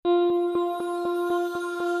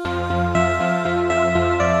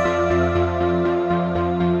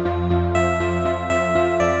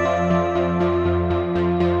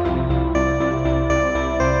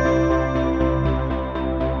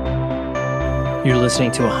You're listening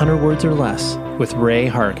to 100 Words or Less with Ray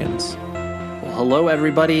Harkins. Well, hello,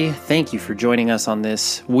 everybody. Thank you for joining us on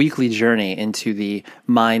this weekly journey into the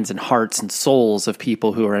minds and hearts and souls of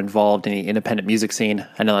people who are involved in the independent music scene.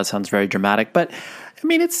 I know that sounds very dramatic, but I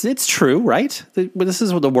mean, it's true, right? This is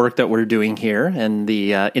the work that we're doing here and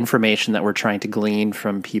the information that we're trying to glean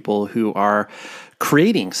from people who are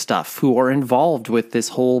creating stuff, who are involved with this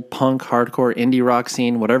whole punk, hardcore, indie rock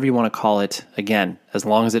scene, whatever you want to call it. Again, as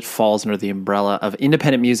long as it falls under the umbrella of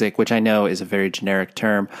independent music, which I know is a very generic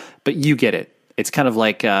term, but you get it. It's kind of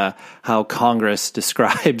like how Congress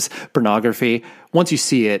describes pornography. Once you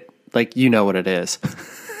see it, like, you know what it is.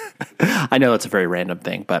 I know it's a very random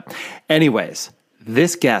thing, but anyways,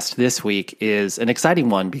 this guest this week is an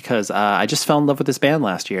exciting one because I just fell in love with this band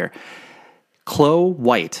last year. Chlo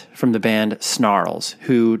White from the band Snarls,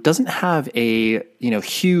 who doesn't have a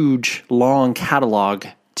huge, long catalog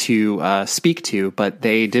to speak to, but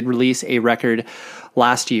they did release a record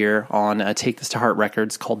last year on Take This to Heart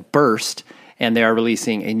Records called Burst, and they are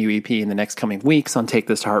releasing a new EP in the next coming weeks on Take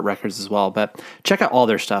This to Heart Records as well. But check out all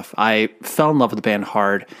their stuff. I fell in love with the band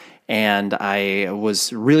hard, and I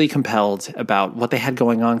was really compelled about what they had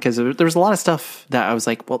going on because there was a lot of stuff that I was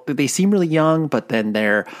like, well, they seem really young, but then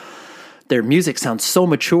their music sounds so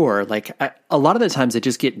mature. Like a lot of the times I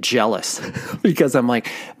just get jealous because I'm like,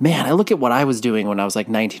 man, I look at what I was doing when I was like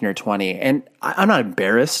 19 or 20, and I'm not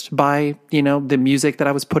embarrassed by, the music that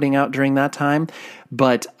I was putting out during that time,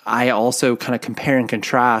 but I also kind of compare and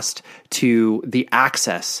contrast to the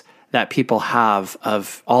access that people have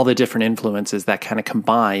of all the different influences that kind of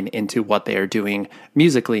combine into what they are doing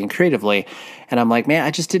musically and creatively. And I'm like, man,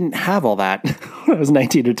 I just didn't have all that when I was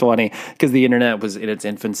 19 or 20 because the internet was in its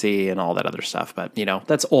infancy and all that other stuff. But,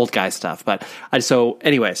 that's old guy stuff. But so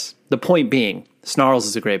anyways, the point being, Snarls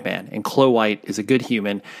is a great band and Chlo White is a good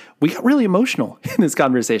human. We got really emotional in this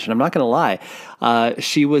conversation. I'm not going to lie.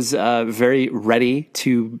 She was very ready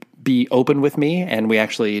to be open with me, and we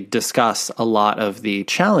actually discuss a lot of the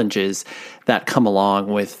challenges that come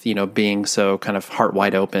along with, being so kind of heart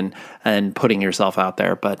wide open and putting yourself out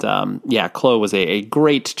there. But yeah, Chlo was a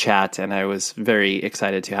great chat, and I was very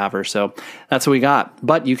excited to have her. So that's what we got.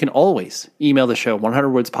 But you can always email the show,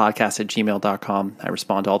 100wordspodcast@gmail.com. I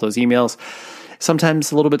respond to all those emails.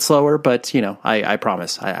 Sometimes a little bit slower, but, I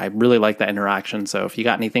promise. I really like that interaction. So if you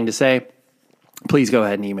got anything to say, please go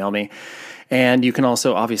ahead and email me. And you can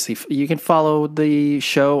also, obviously, you can follow the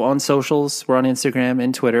show on socials. We're on Instagram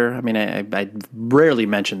and Twitter. I mean, I rarely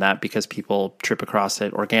mention that because people trip across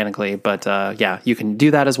it organically. But yeah, you can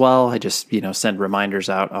do that as well. I just, send reminders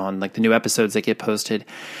out on like the new episodes that get posted.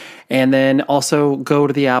 And then also go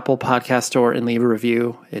to the Apple Podcast Store and leave a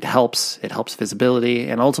review. It helps. It helps visibility.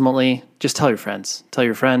 And ultimately, just tell your friends. Tell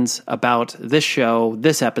your friends about this show,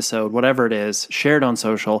 this episode, whatever it is. Share it on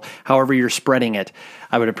social. However you're spreading it,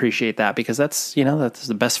 I would appreciate that because that's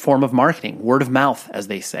the best form of marketing. Word of mouth, as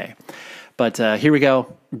they say. But here we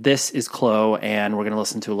go. This is Chlo, and we're going to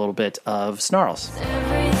listen to a little bit of Snarls.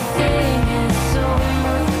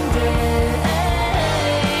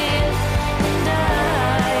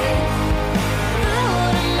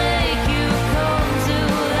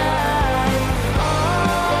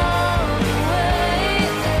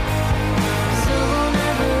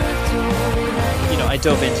 I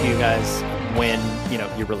dove into you guys when,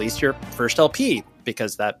 you released your first LP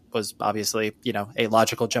because that was obviously, a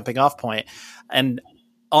logical jumping off point. And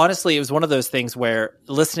honestly, it was one of those things where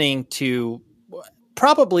listening to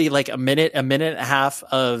probably like a minute and a half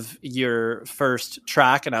of your first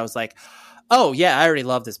track, and I was like, oh yeah, I already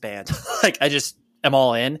love this band. Like I just am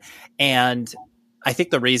all in. And I think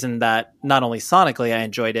the reason that not only sonically I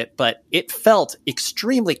enjoyed it, but it felt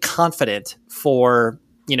extremely confident for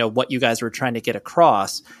what you guys were trying to get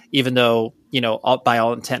across, even though, by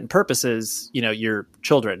all intent and purposes, you're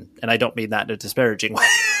children. And I don't mean that in a disparaging way.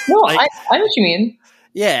 No, I know what you mean.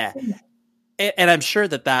 Yeah. And I'm sure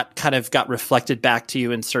that kind of got reflected back to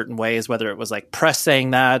you in certain ways, whether it was like press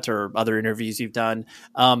saying that or other interviews you've done.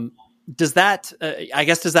 Does that,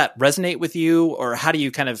 does that resonate with you, or how do you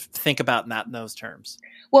kind of think about that in those terms?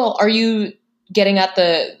 Well, are you getting at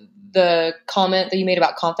the comment that you made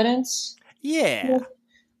about confidence? Yeah.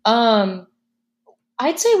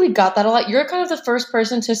 I'd say we got that a lot. You're kind of the first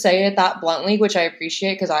person to say it that bluntly, which I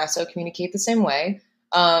appreciate because I also communicate the same way.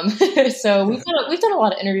 So we've done a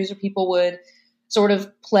lot of interviews where people would sort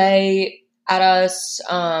of play at us,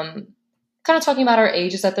 kind of talking about our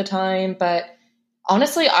ages at the time. But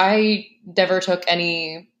honestly, I never took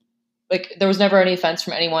there was never any offense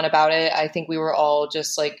from anyone about it. I think we were all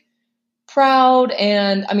just like proud.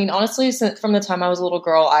 And I mean, honestly, from the time I was a little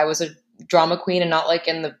girl, I was a drama queen, and not like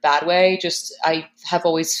in the bad way. Just, I have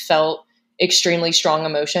always felt extremely strong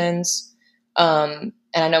emotions. And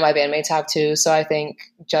I know my bandmates have too. So I think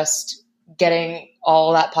just getting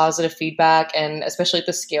all that positive feedback, and especially at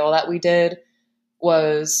the scale that we did,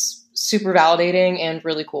 was super validating and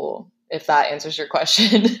really cool, if that answers your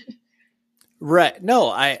question. Right. No,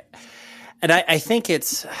 I think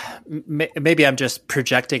it's maybe I'm just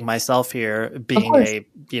projecting myself here, being a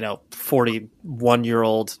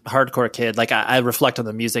 41-year-old hardcore kid. Like I reflect on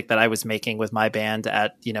the music that I was making with my band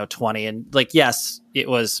at 20, and like yes, it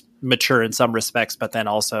was mature in some respects, but then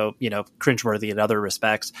also cringeworthy in other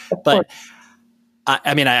respects. But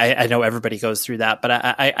I mean, I know everybody goes through that, but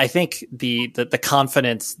I think the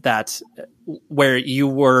confidence that where you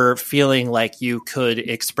were feeling like you could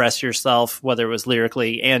express yourself, whether it was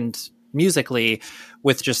lyrically and musically,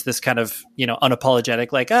 with just this kind of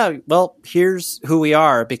unapologetic, like, oh well, here's who we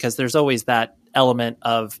are, because there's always that element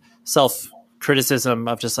of self criticism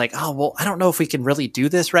of just like, oh well, I don't know if we can really do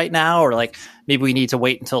this right now, or like maybe we need to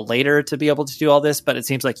wait until later to be able to do all this. But it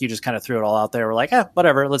seems like you just kind of threw it all out there. We're like,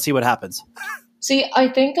 whatever, let's see what happens. See, I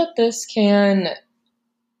think that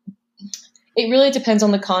it really depends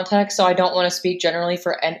on the context. So I don't want to speak generally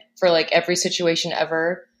for like every situation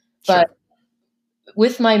ever, but sure.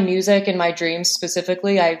 With my music and my dreams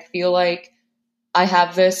specifically, I feel like I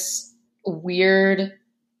have this weird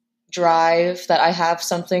drive that I have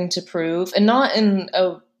something to prove, and not in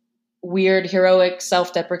a weird, heroic,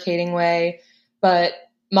 self-deprecating way. But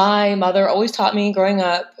my mother always taught me growing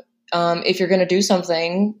up, if you're going to do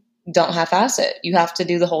something, don't half-ass it. You have to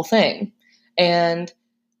do the whole thing. And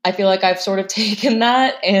I feel like I've sort of taken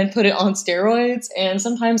that and put it on steroids. And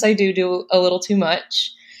sometimes I do a little too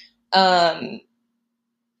much.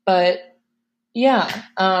 But yeah,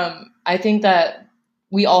 I think that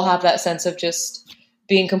we all have that sense of just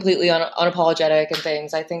being completely unapologetic and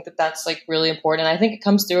things. I think that that's like really important. I think it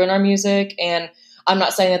comes through in our music. And I'm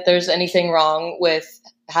not saying that there's anything wrong with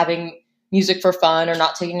having music for fun or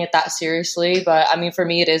not taking it that seriously. But I mean, for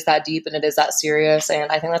me, it is that deep and it is that serious.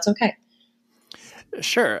 And I think that's okay.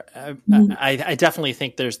 Sure. I definitely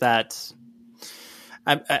think there's that.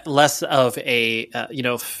 I'm less of a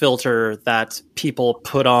filter that people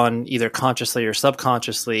put on either consciously or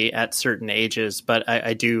subconsciously at certain ages, but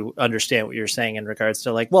I do understand what you're saying in regards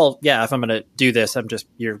to like, well, yeah, if I'm going to do this,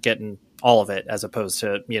 you're getting all of it as opposed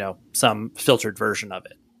to some filtered version of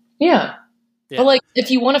it. Yeah. But like, if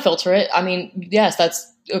you want to filter it, I mean, yes,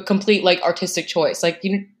 that's a complete like artistic choice. Like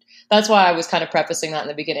that's why I was kind of prefacing that in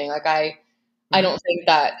the beginning. Like I don't think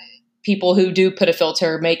that people who do put a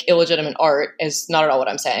filter make illegitimate art is not at all what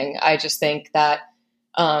I'm saying. I just think that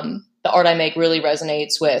the art I make really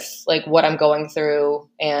resonates with like what I'm going through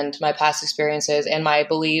and my past experiences and my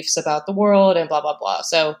beliefs about the world and blah, blah, blah.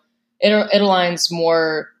 So it aligns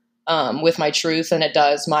more with my truth than it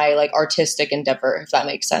does my like artistic endeavor, if that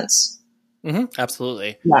makes sense. Mm-hmm.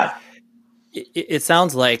 Absolutely. Yeah. It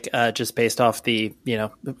sounds like just based off the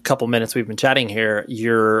couple minutes we've been chatting here,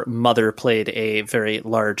 your mother played a very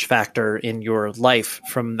large factor in your life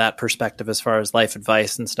from that perspective, as far as life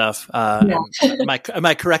advice and stuff. Yeah. Am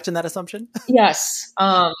I correct in that assumption? Yes.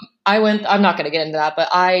 I'm not going to get into that, but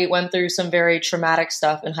I went through some very traumatic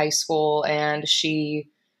stuff in high school, and she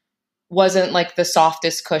wasn't like the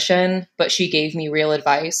softest cushion, but she gave me real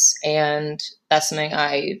advice, and that's something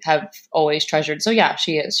I have always treasured. So yeah,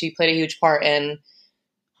 she played a huge part in,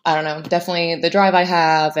 I don't know, definitely the drive I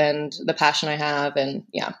have and the passion I have. And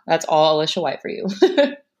yeah, that's all Alicia White for you.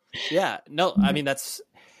 Yeah, no, I mean,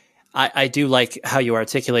 I do like how you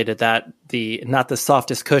articulated that, not the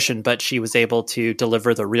softest cushion, but she was able to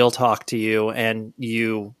deliver the real talk to you, and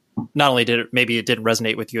you not only maybe it didn't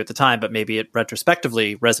resonate with you at the time, but maybe it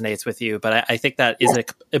retrospectively resonates with you. But I think that is an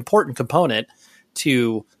important component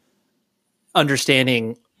to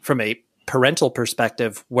understanding from a parental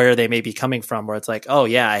perspective where they may be coming from, where it's like, oh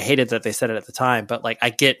yeah, I hated that they said it at the time, but like I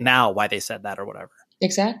get now why they said that or whatever.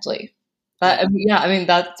 Exactly. I mean,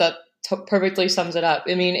 that perfectly sums it up.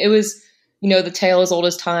 I mean, it was, the tale as old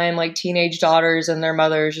as time, like teenage daughters and their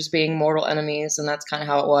mothers just being mortal enemies. And that's kind of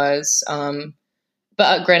how it was.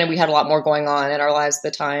 But granted, we had a lot more going on in our lives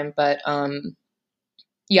at the time. But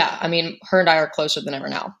yeah, I mean, her and I are closer than ever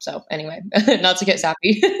now. So anyway, not to get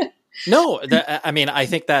sappy. No, I mean, I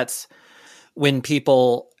think that's when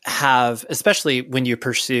people have, especially when you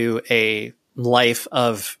pursue a life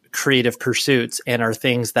of creative pursuits and are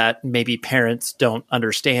things that maybe parents don't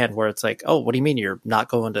understand, where it's like, oh, what do you mean you're not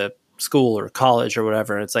going to school or college or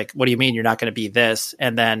whatever? It's like, what do you mean you're not going to be this?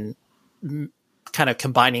 And then kind of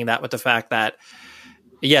combining that with the fact that,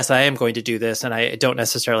 yes, I am going to do this and I don't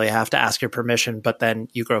necessarily have to ask your permission, but then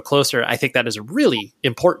you grow closer. I think that is really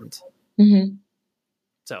important. Mm-hmm.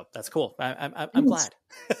 So that's cool. I'm glad.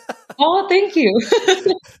 Oh, thank you.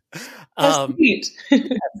 That's sweet.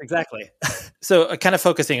 Yes, exactly. So kind of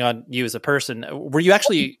focusing on you as a person, were you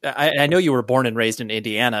actually, I know you were born and raised in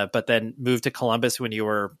Indiana, but then moved to Columbus when you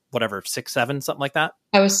were, whatever, 6, 7, something like that?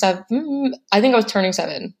 I was 7. I think I was turning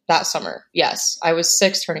 7 that summer. Yes. I was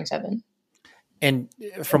 6 turning 7. And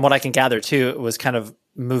from what I can gather too, it was kind of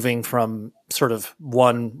moving from sort of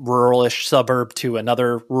one ruralish suburb to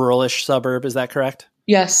another ruralish suburb. Is that correct?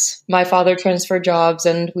 Yes. My father transferred jobs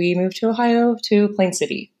and we moved to Ohio to Plain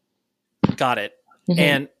City. Got it. Mm-hmm.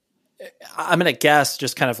 And I'm going to guess,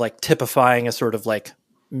 just kind of like typifying a sort of like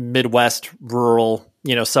Midwest rural,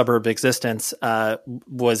 suburb existence.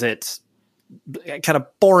 Was it kind of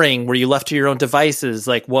boring? Were you left to your own devices?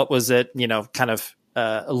 Like, what was it, kind of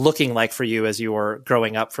looking like for you as you were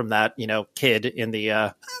growing up from that, kid in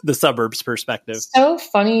the suburbs perspective? So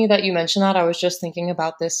funny that you mentioned that. I was just thinking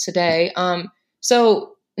about this today.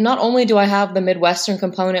 So not only do I have the Midwestern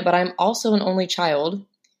component, but I'm also an only child.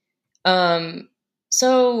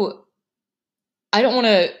 So I don't want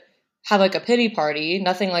to have like a pity party,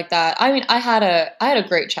 nothing like that. I mean, I had a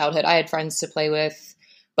great childhood. I had friends to play with,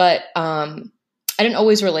 but I didn't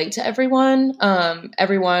always relate to everyone.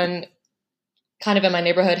 Everyone kind of in my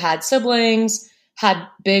neighborhood had siblings, had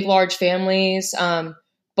big, large families.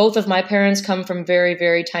 Both of my parents come from very,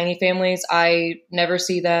 very tiny families. I never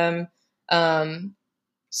see them.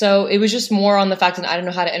 So it was just more on the fact that I didn't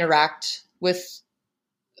know how to interact with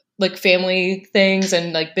like family things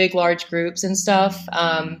and like big, large groups and stuff.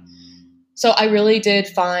 So I really did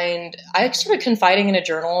I started confiding in a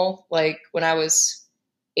journal like when I was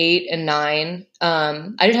 8 and 9.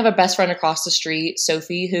 I did have a best friend across the street,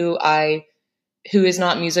 Sophie, who is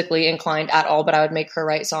not musically inclined at all, but I would make her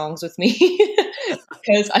write songs with me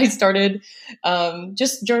because I started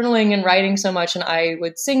just journaling and writing so much, and I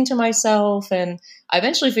would sing to myself. And I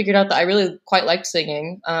eventually figured out that I really quite liked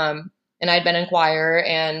singing. And I'd been in choir,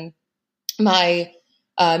 and my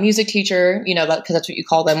music teacher, because that's what you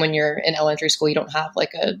call them when you're in elementary school. You don't have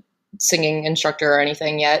like a singing instructor or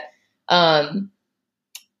anything yet.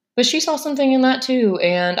 But she saw something in that too.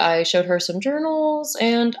 And I showed her some journals,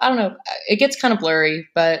 and I don't know, it gets kind of blurry,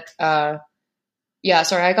 but yeah,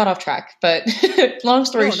 sorry, I got off track, but long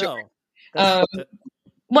story short. No.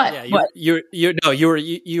 What? Yeah, What?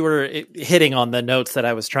 you were hitting on the notes that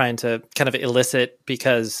I was trying to kind of elicit,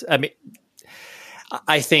 because I mean,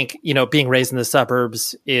 I think, being raised in the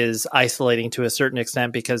suburbs is isolating to a certain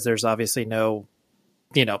extent because there's obviously no,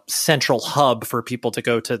 central hub for people to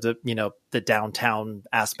go to the downtown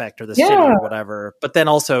aspect or the city or whatever. But then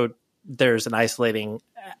also there's an isolating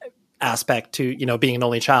aspect to, being an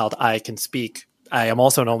only child. I am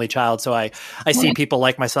also an only child. So I see people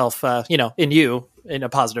like myself, in you in a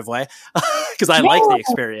positive way, because I like the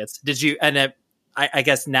experience. Did you, and I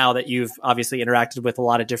guess now that you've obviously interacted with a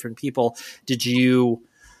lot of different people, do you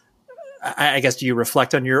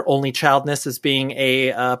reflect on your only childness as being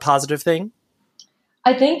a positive thing?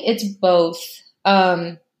 I think it's both.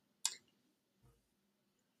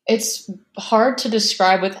 It's hard to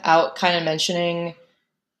describe without kind of mentioning,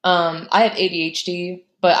 I have ADHD,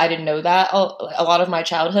 but I didn't know that a lot of my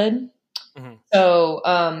childhood. Mm-hmm. So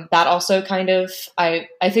that also kind of, I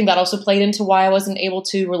think that also played into why I wasn't able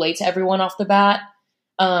to relate to everyone off the bat.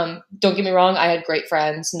 Don't get me wrong, I had great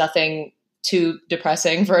friends, nothing too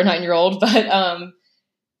depressing for a 9-year-old, but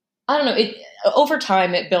I don't know, over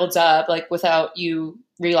time it builds up, like without you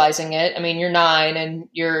realizing it. I mean, you're 9 and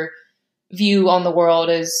your view on the world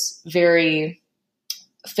is very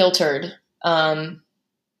filtered.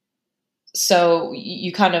 So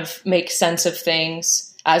you kind of make sense of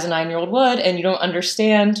things as a 9-year-old would, and you don't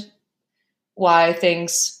understand why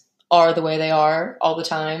things are the way they are all the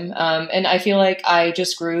time. And I feel like I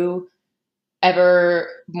just grew ever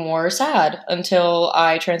more sad until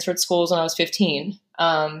I transferred schools when I was 15.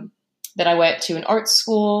 Then I went to an arts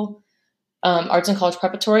school, Arts and College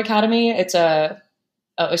Preparatory Academy. It's Academy.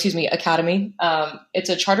 It's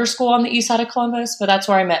a charter school on the east side of Columbus, but that's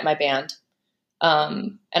where I met my band.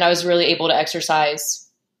 And I was really able to exercise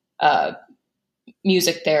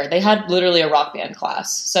music there. They had literally a rock band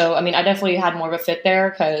class. So, I mean, I definitely had more of a fit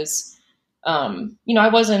there because, I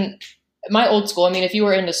wasn't my old school. I mean, if you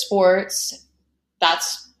were into sports,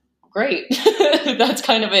 that's great. That's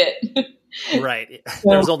kind of it. Right.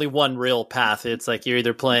 There's only one real path. It's like you're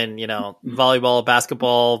either playing, volleyball,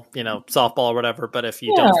 basketball, softball or whatever. But if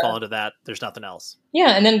you don't fall into that, there's nothing else.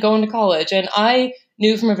 Yeah. And then going to college. And I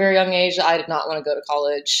knew from a very young age that I did not want to go to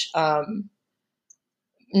college.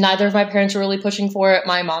 Neither of my parents were really pushing for it.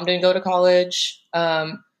 My mom didn't go to college.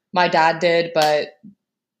 My dad did, but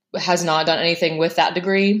has not done anything with that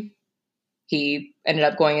degree. he ended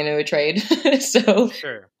up going into a trade. So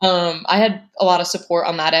Sure. I had a lot of support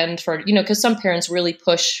on that end for, because some parents really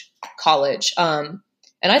push college. And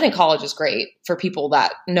I think college is great for people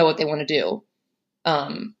that know what they want to do.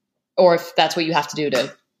 Or if that's what you have to do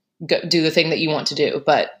to do the thing that you want to do.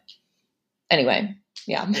 But anyway,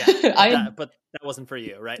 yeah. But that wasn't for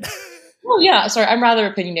you, right? Well, yeah, sorry. I'm rather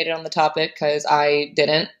opinionated on the topic because I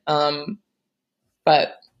didn't.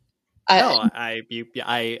 But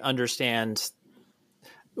I understand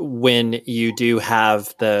when you do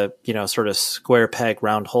have the, sort of square peg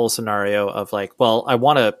round hole scenario of like, well, I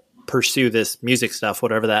want to pursue this music stuff,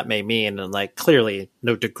 whatever that may mean. And like, clearly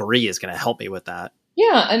no degree is going to help me with that.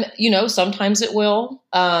 Yeah. And, sometimes it will.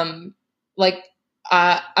 I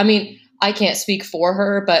mean, I can't speak for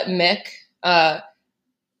her, but Mick, I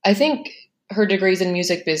think her degree's in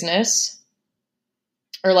music business,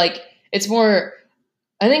 or like, it's more,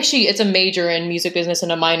 I think it's a major in music business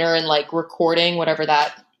and a minor in like recording, whatever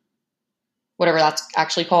that's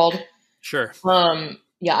actually called. Sure.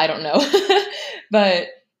 Yeah, I don't know, but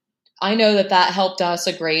I know that helped us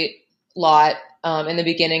a great lot. In the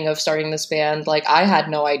beginning of starting this band, like I had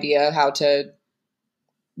no idea how to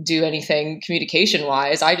do anything communication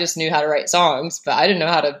wise. I just knew how to write songs, but I didn't know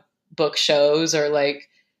how to book shows or like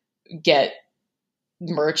get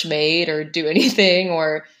merch made or do anything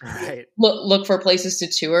or look for places to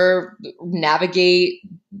tour, navigate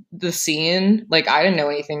the scene. Like I didn't know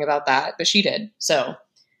anything about that, but she did. So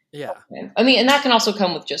yeah, I mean, and that can also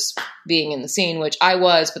come with just being in the scene, which I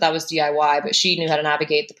was, but that was DIY, but she knew how to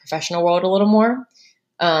navigate the professional world a little more.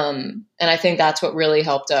 And I think that's what really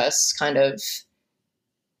helped us kind of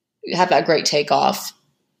have that great takeoff.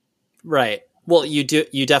 Right. Well, you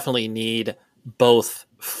definitely need both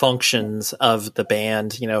functions of the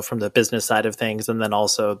band, from the business side of things and then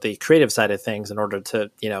also the creative side of things in order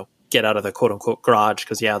to, get out of the quote unquote garage.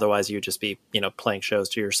 Cause otherwise you'd just be, playing shows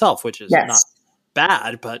to yourself, which is not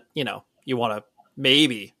bad, but you want to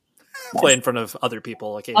maybe play in front of other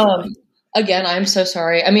people occasionally. Again, I'm so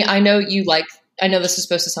sorry. I mean, I know this is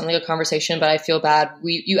supposed to sound like a conversation, but I feel bad.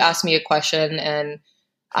 You asked me a question and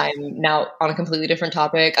I'm now on a completely different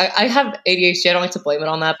topic. I have ADHD. I don't like to blame it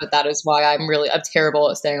on that, but that is why I'm terrible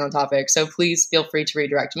at staying on topic. So please feel free to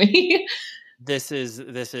redirect me. This is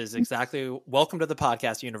exactly, welcome to the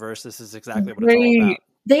podcast universe. This is exactly what it's all about.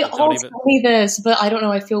 They all tell me this, but I don't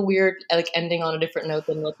know. I feel weird like ending on a different note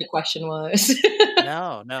than what the question was.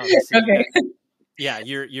 No. Okay. Yeah,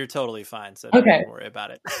 you're totally fine. So don't even worry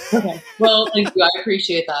about it. Okay. Well, thank you. I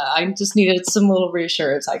appreciate that. I just needed some little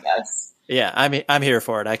reassurance, I guess. Yeah, I'm here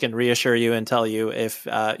for it. I can reassure you and tell you if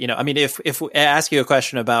if I ask you a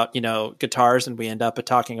question about guitars and we end up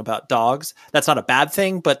talking about dogs, that's not a bad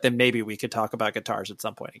thing. But then maybe we could talk about guitars at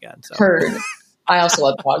some point again. So. Heard. I also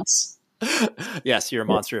love dogs. Yes, you're a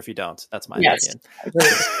monster if you don't. That's my opinion.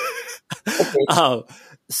 Okay.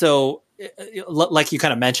 So, like you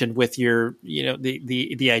kind of mentioned with your,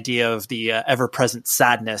 the idea of the ever-present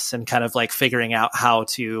sadness and kind of like figuring out how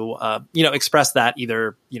to, express that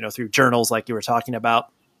either, through journals like you were talking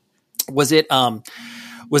about. Was it one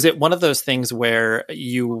of those things where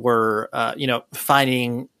you were,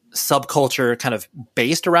 finding subculture kind of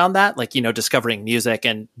based around that, like, discovering music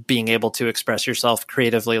and being able to express yourself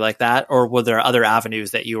creatively like that? Or were there other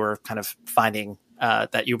avenues that you were kind of finding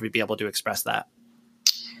that you would be able to express that?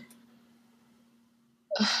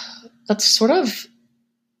 That's sort of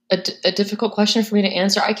a difficult question for me to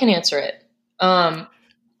answer. I can answer it.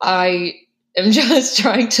 I am just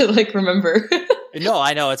trying to like remember. No,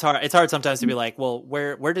 I know it's hard. It's hard sometimes to be like, well,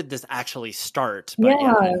 where did this actually start? But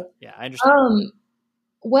yeah, I understand.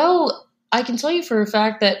 Well, I can tell you for a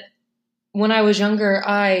fact that when I was younger,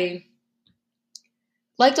 I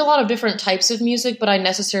liked a lot of different types of music, but I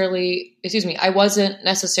wasn't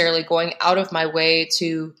necessarily going out of my way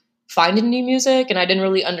to find new music, and I didn't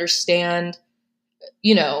really understand,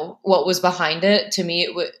 what was behind it. To me,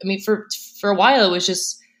 for a while, it was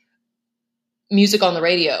just music on the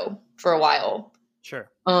radio for a while. Sure.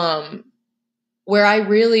 Where I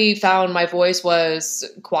really found my voice was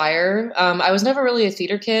choir. I was never really a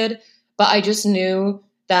theater kid, but I just knew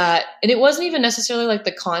that, and it wasn't even necessarily like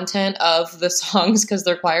the content of the songs because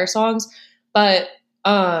they're choir songs, but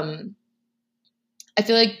I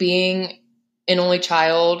feel like being an only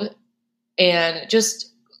child and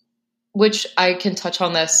just, which I can touch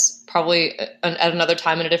on this probably at another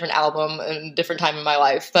time in a different album and a different time in my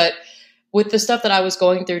life, but with the stuff that I was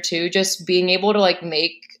going through too, just being able to like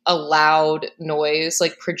make a loud noise,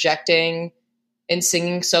 like projecting and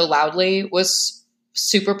singing so loudly was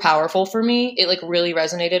super powerful for me. It like really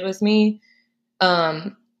resonated with me.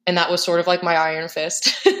 And that was sort of like my iron fist.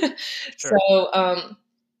 Sure. So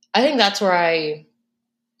I think that's where I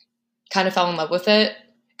kind of fell in love with it,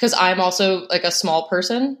 because I'm also like a small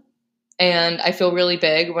person and I feel really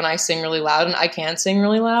big when I sing really loud, and I can sing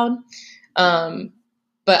really loud.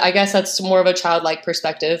 But I guess that's more of a childlike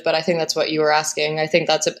perspective, but I think that's what you were asking. I think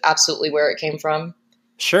that's absolutely where it came from.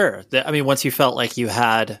 Sure. I mean, once you felt like you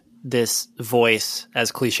had this voice,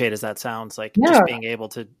 as cliched as that sounds, like Yeah. just being able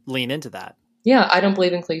to lean into that. Yeah, I don't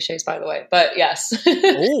believe in cliches, by the way, but yes.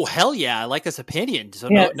 Oh, hell yeah. I like this opinion. So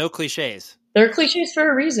Yes. no cliches. They're cliches for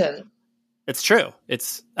a reason. It's true.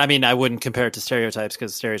 I mean, I wouldn't compare it to stereotypes,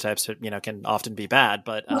 because stereotypes, can often be bad,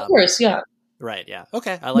 but Of course, yeah. right. Yeah.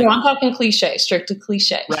 Okay. I like No, that. I'm talking cliche, strictly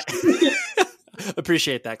cliche. Right.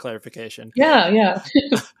 Appreciate that clarification. Yeah.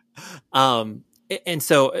 And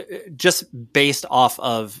so just based off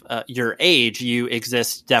of your age, you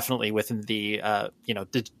exist definitely within the,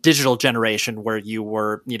 the digital generation where you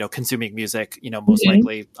were, consuming music, most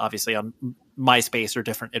likely, obviously on MySpace or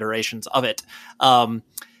different iterations of it.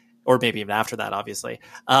 Or maybe even after that, obviously.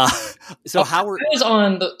 So how were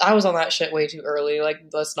I was on that shit way too early. Like,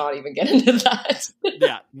 let's not even get into that.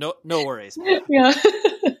 Yeah, no worries. Yeah.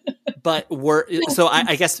 But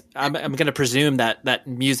I guess I'm going to presume that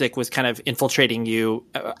music was kind of infiltrating you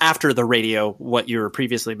after the radio, what you were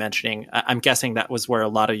previously mentioning. I'm guessing that was where a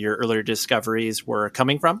lot of your earlier discoveries were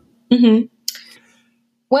coming from. Mm-hmm.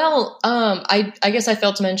 Well, I guess I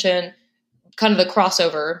failed to mention kind of the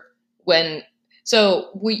crossover when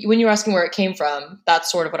you were asking where it came from,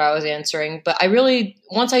 that's sort of what I was answering. But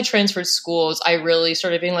once I transferred schools, I really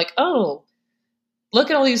started being like, oh, look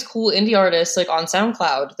at all these cool indie artists like on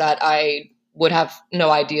SoundCloud that I would have no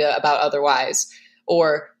idea about otherwise,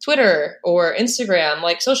 or Twitter or Instagram.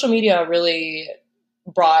 Like, social media really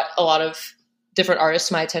brought a lot of different artists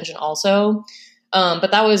to my attention also.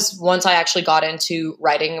 But that was once I actually got into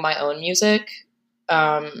writing my own music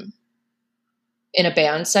in a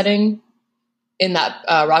band setting, in that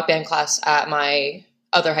rock band class at my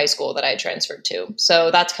other high school that I transferred to.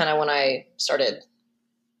 So that's kind of when I started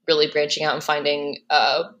really branching out and finding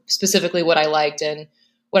specifically what I liked and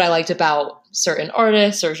what I liked about certain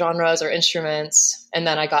artists or genres or instruments. And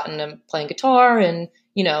then I got into playing guitar and,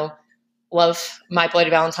 love My Bloody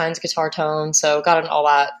Valentine's guitar tone. So got into all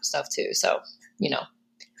that stuff too. So,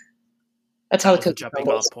 that's how the jumping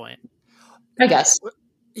off point, I guess.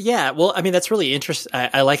 Yeah. Well, I mean, that's really interesting.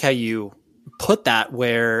 I like how you put that,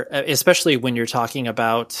 where, especially when you're talking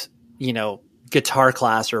about, guitar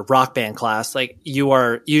class or rock band class, like, you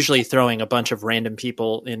are usually throwing a bunch of random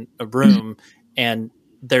people in a room and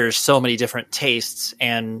there's so many different tastes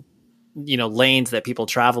and, lanes that people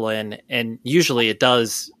travel in. And usually it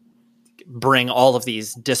does bring all of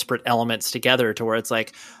these disparate elements together to where it's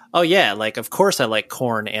like, oh yeah, like, of course I like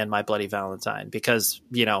Korn and My Bloody Valentine because,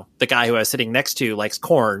 the guy who I was sitting next to likes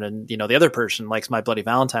Korn and, the other person likes My Bloody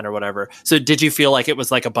Valentine or whatever. So did you feel like it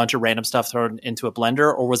was like a bunch of random stuff thrown into a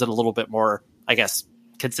blender, or was it a little bit more, I guess,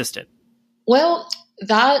 consistent? Well,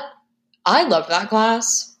 I loved that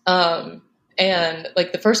class. And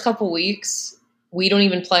like the first couple weeks, we don't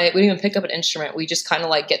even pick up an instrument. We just kind of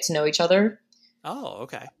like get to know each other. Oh,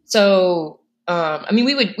 okay. So, I mean,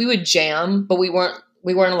 we would jam, but we weren't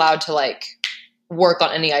allowed to like work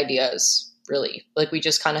on any ideas really. Like, we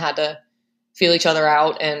just kind of had to feel each other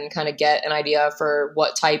out and kind of get an idea for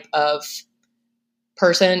what type of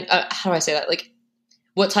person, how do I say that? Like,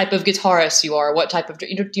 what type of guitarist you are, what type of, do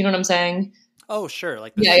you know what I'm saying? Oh, sure.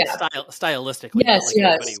 Like, stylistically, yes, like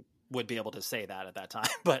yes. everybody would be able to say that at that time,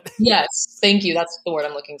 but yes, thank you. That's the word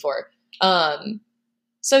I'm looking for.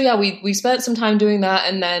 So yeah, we spent some time doing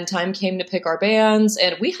that, and then time came to pick our bands,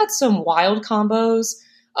 and we had some wild combos.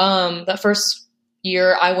 That first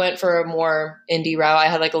year I went for a more indie route. I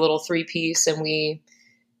had like a little 3-piece, and we,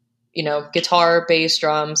 guitar, bass,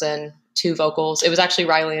 drums, and 2 vocals. It was actually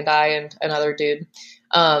Riley and I and another dude.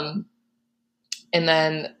 And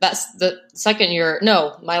then that's the second year.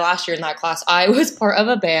 No, my last year in that class, I was part of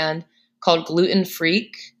a band called Gluten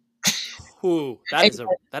Freak. Ooh,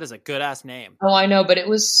 that is a good ass name. Oh, I know, but it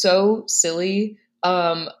was so silly.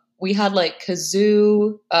 We had like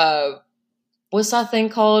kazoo. What's that thing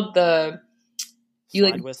called? Slide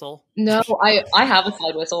whistle? No, I have a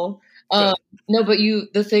slide whistle. No, but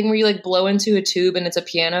the thing where you like blow into a tube and it's a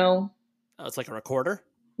piano. Oh, it's like a recorder?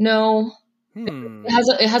 No.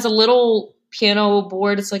 It has a little piano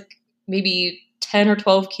board. It's like maybe 10 or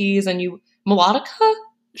 12 keys, and melodica?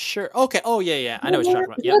 Sure. Okay. Oh, yeah. I know what you're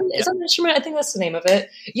talking about. Yeah. Is that an instrument? I think that's the name of it.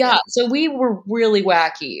 Yeah. So we were really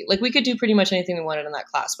wacky. Like, we could do pretty much anything we wanted in that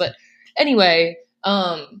class. But anyway,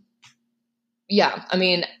 yeah, I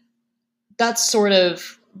mean, that's sort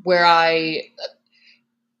of where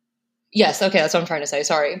Yes, okay, that's what I'm trying to say.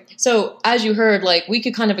 Sorry. So as you heard, like we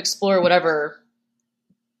could kind of explore whatever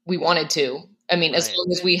we wanted to. I mean, as Right.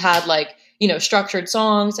 long as we had like, structured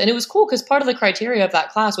songs. And it was cool because part of the criteria of that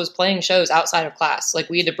class was playing shows outside of class. Like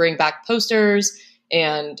we had to bring back posters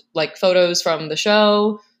and like photos from the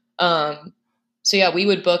show. So yeah, we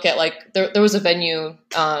would book at like there was a venue.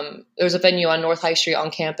 There was a venue on North High Street on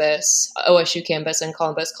campus, OSU campus in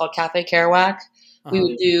Columbus called Cafe Kerouac. We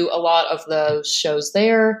would do a lot of those shows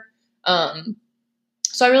there.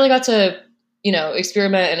 So I really got to,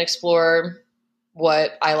 experiment and explore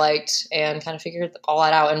what I liked and kind of figured all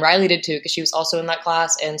that out. And Riley did too, because she was also in that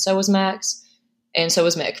class, and so was Max, and so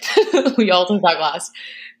was Mick. We all took that class.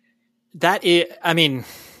 That is, I mean,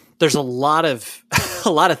 there's a lot of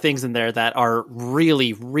things in there that are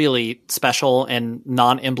really, really special and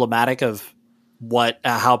non-emblematic of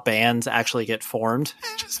how bands actually get formed.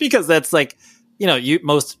 Just because that's like,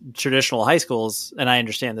 most traditional high schools, and I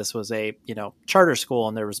understand this was a, charter school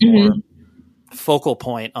and there was more focal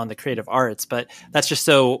point on the creative arts, but that's just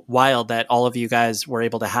so wild that all of you guys were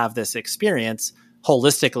able to have this experience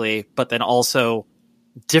holistically, but then also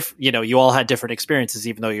you all had different experiences,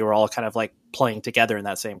 even though you were all kind of like playing together in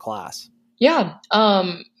that same class. Yeah.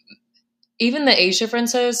 Even the age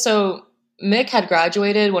differences. So Mick had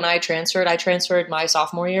graduated when I transferred. I transferred my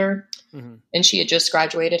sophomore year, and she had just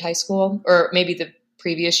graduated high school, or maybe the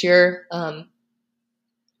previous year.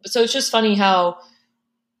 So it's just funny how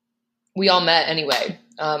we all met anyway.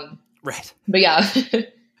 Right. But yeah.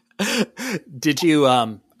 Did you,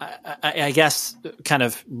 I guess, kind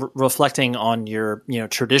of reflecting on your,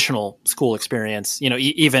 traditional school experience,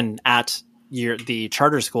 even at the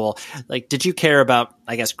charter school, like, did you care about,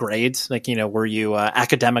 I guess, grades? Like, were you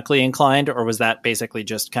academically inclined, or was that basically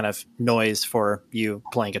just kind of noise for you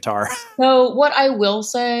playing guitar? So what I will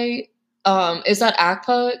say is that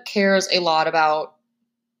ACPA cares a lot about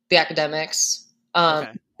the academics.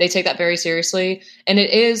 Okay. They take that very seriously, and it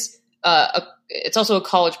is it's also a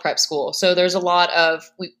college prep school. So there's a lot of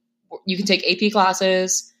you can take AP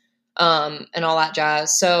classes and all that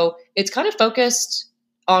jazz. So it's kind of focused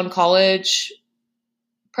on college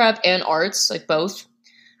prep and arts, like both.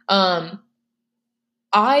 I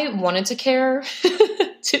wanted to care,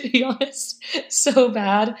 to be honest, so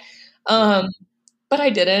bad, but I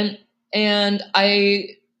didn't, and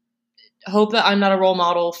I hope that I'm not a role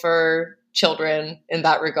model for children in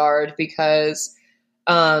that regard, because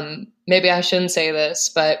maybe I shouldn't say this,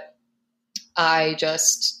 but I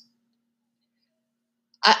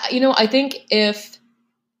think if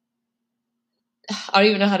I don't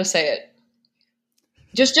even know how to say it,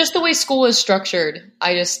 just the way school is structured,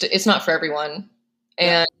 it's not for everyone,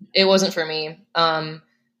 and it wasn't for me. A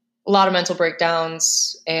lot of mental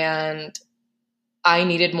breakdowns, and I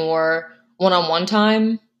needed more one-on-one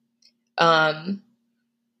time.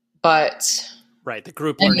 But right, the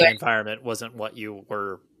group learning environment wasn't what you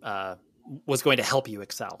were was going to help you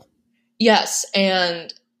excel. Yes,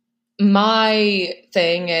 and my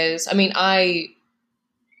thing is, I mean,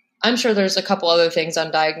 I'm sure there's a couple other things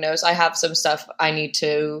undiagnosed. I have some stuff I need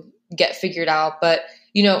to get figured out, but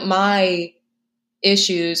my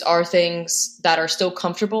issues are things that are still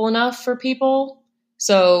comfortable enough for people.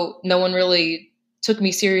 So no one really took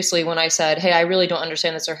me seriously when I said, "Hey, I really don't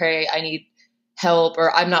understand this," or "Hey, I need help,"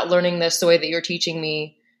 or "I'm not learning this the way that you're teaching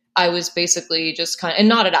me." I was basically just kind of, and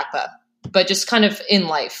not at ACPA, but just kind of in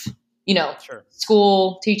life, Sure.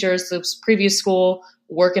 School, teachers, the previous school,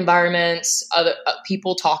 work environments, other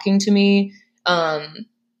people talking to me.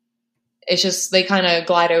 It's just, they kind of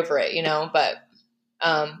glide over it, but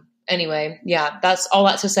anyway, yeah, that's all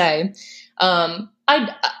that to say.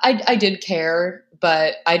 I did care,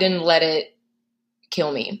 but I didn't let it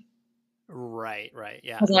kill me. Right.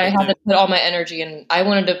 Yeah. Because I had to put all my energy, and I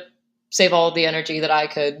wanted to save all the energy that I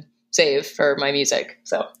could save for my music.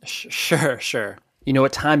 So sure. You know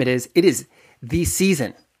what time it is? It is the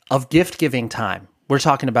season of gift giving time. We're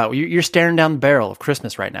talking about, you're staring down the barrel of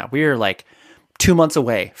Christmas right now. We are like 2 months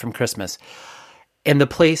away from Christmas. And the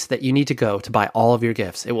place that you need to go to buy all of your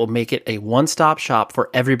gifts, it will make it a one-stop shop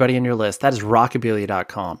for everybody in your list. That is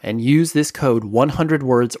rockabilia.com. And use this code 100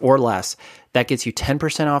 words or less. That gets you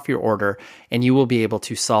 10% off your order, and you will be able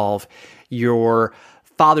to solve your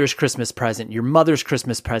father's Christmas present, your mother's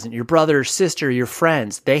Christmas present, your brother, sister, your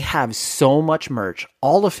friends. They have so much merch,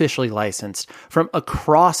 all officially licensed from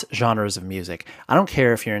across genres of music. I don't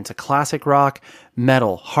care if you're into classic rock,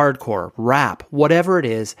 metal, hardcore, rap, whatever it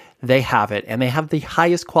is, they have it. And they have the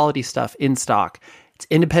highest quality stuff in stock. It's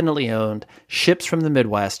independently owned, ships from the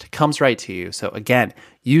Midwest, comes right to you. So again,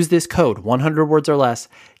 use this code 100 words or less,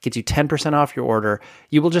 gets you 10% off your order.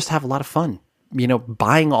 You will just have a lot of fun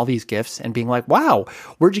buying all these gifts and being like, wow,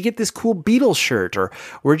 where'd you get this cool Beatles shirt? Or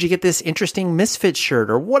where'd you get this interesting Misfits shirt?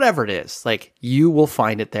 Or whatever it is. Like, you will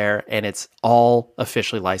find it there, and it's all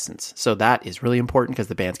officially licensed. So that is really important because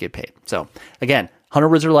the bands get paid. So again, 100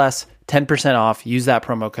 words or less, 10% off, use that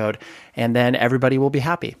promo code, and then everybody will be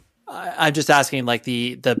happy. I'm just asking, like,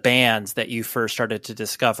 the bands that you first started to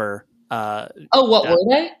discover. What were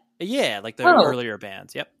they? Yeah, like the earlier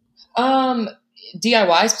bands. Yep.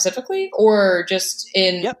 DIY specifically, or just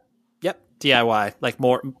in? Yep. DIY, like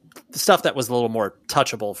more stuff that was a little more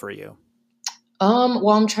touchable for you.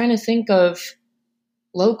 Well, I'm trying to think of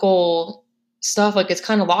local stuff. Like, it's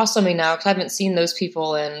kind of lost on me now because I haven't seen those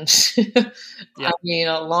people in,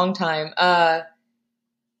 a long time.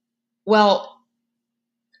 Well,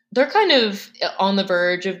 they're kind of on the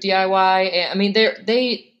verge of DIY. I mean, they're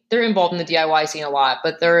involved in the DIY scene a lot,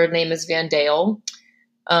 but their name is Van Dale.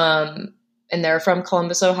 And they're from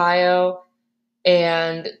Columbus, Ohio.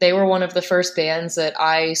 And they were one of the first bands that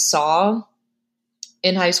I saw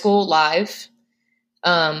in high school live.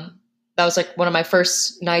 That was like one of my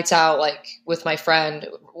first nights out, like with my friend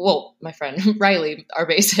Riley, our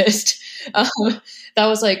bassist. That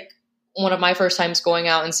was like one of my first times going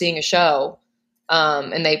out and seeing a show.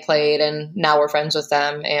 And they played, and now we're friends with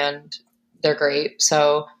them, and they're great.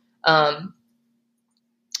 So, are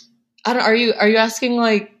you asking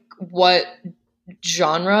like what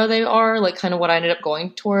genre they are, like kind of what I ended up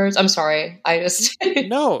going towards? I'm sorry. I just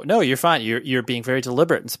No, you're fine. You're being very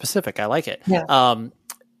deliberate and specific. I like it.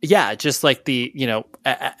 Yeah. Just like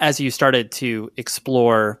as you started to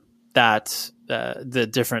explore that, the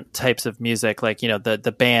different types of music, like,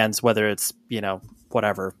 the bands, whether it's,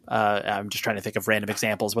 whatever. I'm just trying to think of random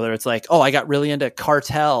examples, whether it's like, I got really into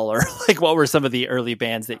Cartel, or like, what were some of the early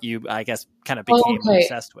bands that you, I guess, kind of became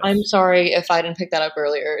obsessed with? I'm sorry if I didn't pick that up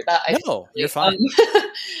earlier. You're fine.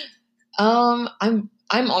 I'm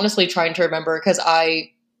honestly trying to remember because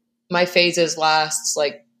my phases last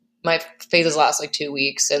like 2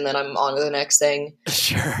 weeks, and then I'm on to the next thing.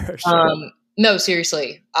 Sure. No,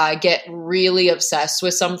 seriously, I get really obsessed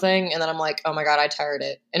with something, and then I'm like, oh my God, I tired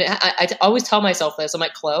it. And I always tell myself this. I'm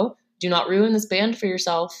like, Chlo, do not ruin this band for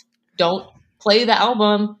yourself. Don't play the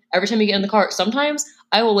album every time you get in the car. Sometimes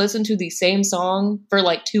I will listen to the same song for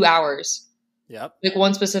like 2 hours. Yep. Like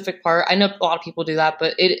one specific part. I know a lot of people do that,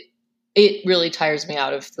 but it really tires me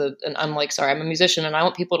out of and I'm like, sorry, I'm a musician and I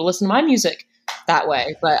want people to listen to my music that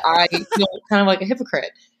way, but I feel kind of like a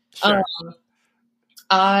hypocrite. Sure.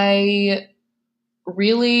 I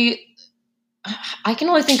can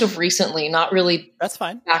only think of recently, not really. That's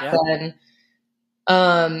fine. Back then.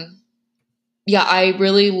 I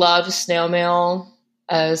really love Snail Mail,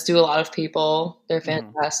 as do a lot of people. They're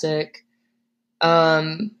fantastic.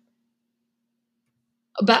 But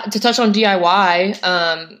to touch on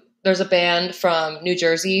DIY, there's a band from New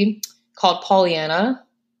Jersey called Pollyanna.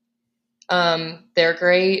 They're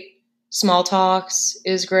great. Small Talks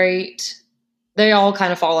is great. They all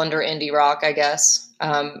kind of fall under indie rock, I guess.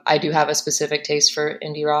 I do have a specific taste for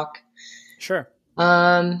indie rock. Sure.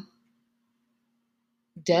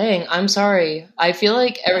 Dang, I'm sorry. I feel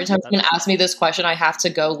like every time someone asks me this question, I have to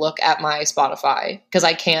go look at my Spotify because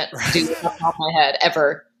I can't do it off the top of my head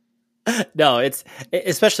ever. No, it's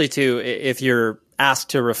especially too if you're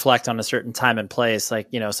asked to reflect on a certain time and place. Like,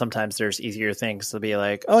 sometimes there's easier things to be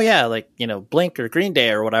like, oh yeah, like, Blink or Green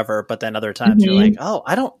Day or whatever. But then other times you're like, oh,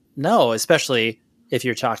 I don't know. Especially if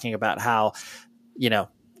you're talking about how,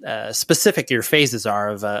 specific your phases are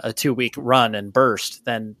of a 2-week run and burst,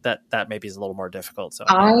 then that maybe is a little more difficult. So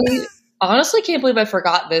I honestly can't believe I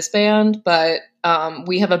forgot this band, but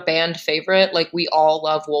we have a band favorite. Like, we all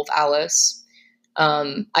love Wolf Alice.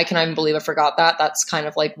 I can't even believe I forgot that. That's kind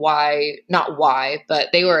of like not why, but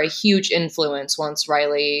they were a huge influence when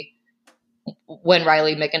Riley,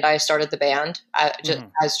 Mick, and I started the band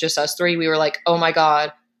as just us three. We were like, oh my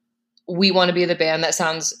God, we want to be the band that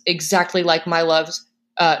sounds exactly like Your Love's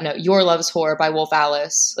Whore by Wolf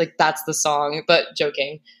Alice. Like, that's the song, but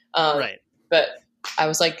joking. Right. But I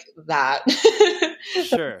was like that.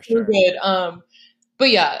 Sure. Good. But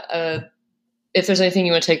yeah, if there's anything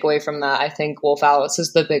you want to take away from that, I think Wolf Alice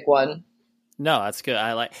is the big one. No, that's good.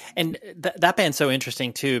 I like, and that band's so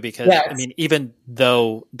interesting too, because I mean, even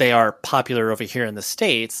though they are popular over here in the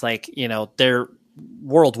States, like, they're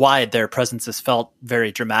worldwide, their presence is felt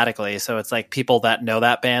very dramatically. So it's like people that know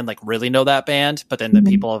that band, like really know that band, but then the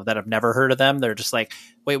people that have never heard of them, they're just like,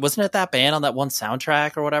 wait, wasn't it that band on that one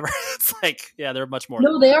soundtrack or whatever? It's like, yeah, they're much more.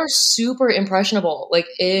 No, they are super impressionable. Like,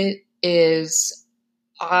 it is.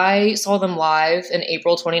 I saw them live in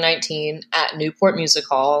April 2019 at Newport Music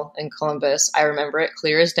Hall in Columbus. I remember it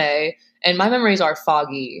clear as day, and my memories are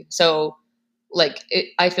foggy. So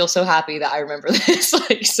I feel so happy that I remember this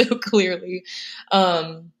like so clearly.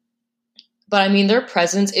 But I mean, their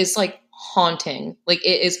presence is like haunting. Like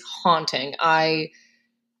it is haunting. I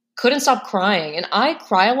couldn't stop crying, and I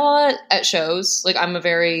cry a lot at shows. Like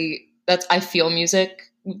I feel music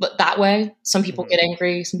that way. Some people get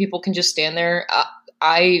angry. Some people can just stand there.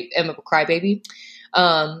 I am a crybaby.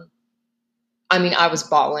 I mean, I was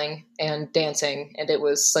bawling and dancing, and it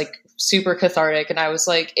was like super cathartic. And I was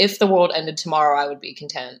like, if the world ended tomorrow, I would be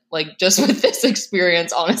content. Like just with this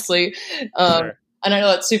experience, honestly. Sure. And I know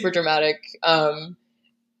that's super dramatic.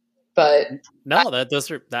 But no,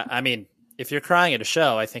 I mean, if you're crying at a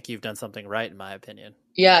show, I think you've done something right, in my opinion.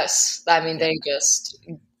 yes, I mean,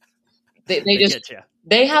 Yeah.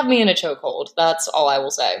 they have me in a chokehold. That's all I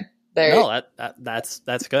will say.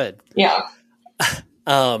 That's good. Yeah.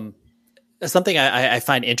 Something I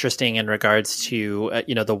find interesting in regards to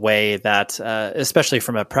the way that especially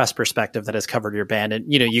from a press perspective that has covered your band, and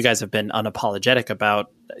you guys have been unapologetic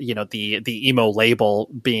about the emo label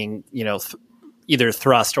being either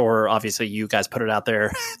thrust, or obviously you guys put it out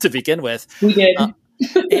there to begin with. We did.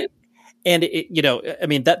 And I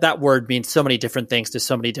mean, that word means so many different things to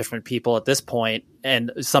so many different people at this point.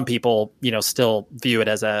 And some people, still view it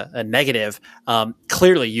as a negative.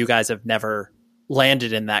 Clearly you guys have never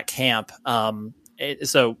landed in that camp.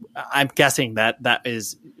 So I'm guessing that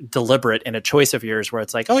is deliberate in a choice of yours where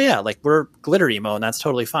it's like, oh yeah, like we're glitter emo and that's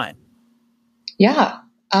totally fine. Yeah.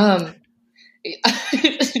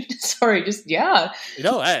 Sorry, just yeah.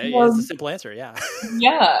 It's a simple answer. Yeah.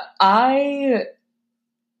 Yeah. I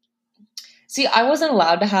wasn't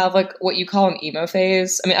allowed to have like what you call an emo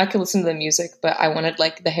phase. I mean, I could listen to the music, but I wanted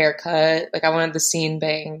like the haircut, like I wanted the scene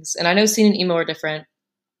bangs. And I know scene and emo are different,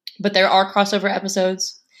 but there are crossover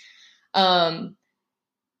episodes. But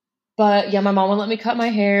yeah, my mom would let me cut my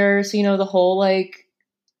hair. So, the whole like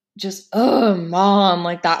just, oh, mom,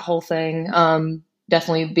 like that whole thing.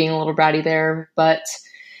 Definitely being a little bratty there. But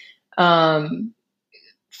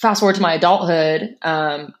fast forward to my adulthood,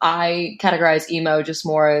 I categorize emo just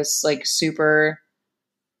more as like super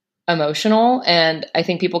emotional. And I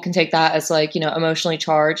think people can take that as like, emotionally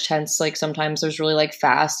charged. Hence, like sometimes there's really like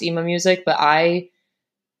fast emo music. But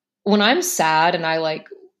when I'm sad and I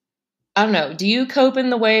don't know, do you cope in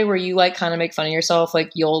the way where you like kind of make fun of yourself?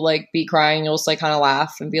 Like you'll like be crying, you'll just like kind of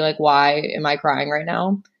laugh and be like, why am I crying right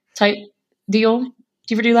now? Type deal.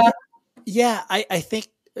 Do you ever do that? Yeah, I think,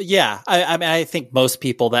 I mean, I think most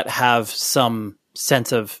people that have some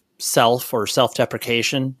sense of self or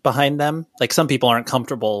self-deprecation behind them, like some people aren't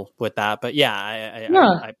comfortable with that, but yeah,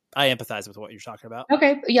 I empathize with what you're talking about.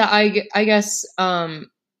 Okay. Yeah. I guess,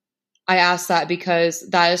 I asked that because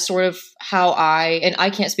that is sort of how and I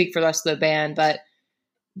can't speak for the rest of the band, but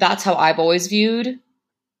that's how I've always viewed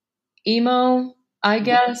emo, I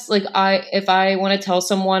guess. Like if I want to tell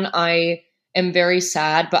someone I am very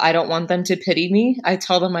sad, but I don't want them to pity me, I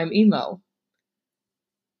tell them I'm emo.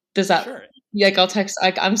 Does that, sure. Like I'll text,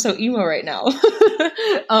 like, I'm so emo right now.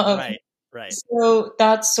 Right. So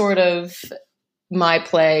that's sort of my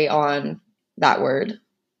play on that word,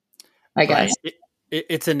 I guess. Right.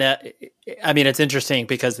 I mean, it's interesting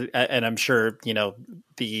because, and I'm sure,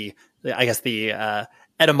 the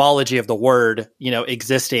etymology of the word,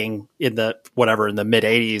 existing in the mid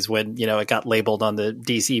 80s when, it got labeled on the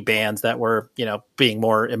DC bands that were, being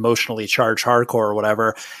more emotionally charged hardcore or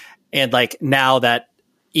whatever. And like now that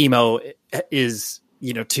emo is,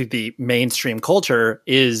 to the mainstream culture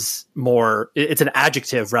is more, it's an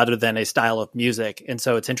adjective rather than a style of music. And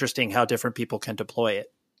so it's interesting how different people can deploy it.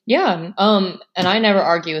 Yeah. And I never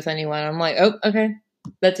argue with anyone. I'm like, oh, okay,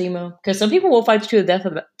 that's emo. Because some people will fight you to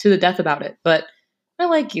the death about it. But I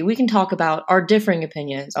like you. We can talk about our differing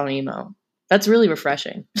opinions on emo. That's really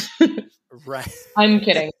refreshing. Right. I'm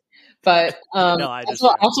kidding. But no,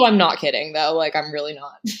 also I'm not kidding though. Like I'm really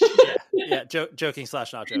not. yeah. Joking / not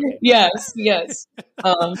joking. Yes. Yeah.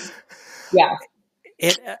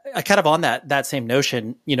 Kind of on that same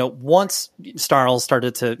notion, once Snarls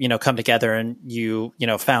started to, come together and you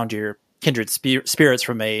found your kindred spirits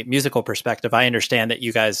from a musical perspective, I understand that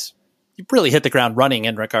you guys really hit the ground running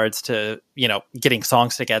in regards to, getting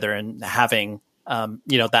songs together and having,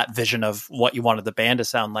 that vision of what you wanted the band to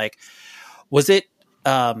sound like. Was it,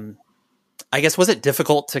 was it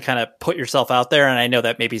difficult to kind of put yourself out there? And I know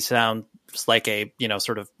that maybe sounds like a,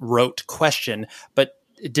 sort of rote question, but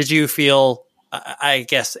did you feel, I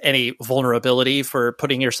guess, any vulnerability for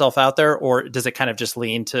putting yourself out there, or does it kind of just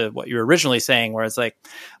lean to what you were originally saying, where it's like,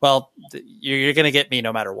 well, you're going to get me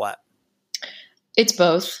no matter what? It's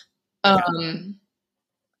both. Okay.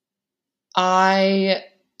 I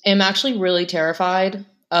am actually really terrified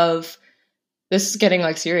of this is getting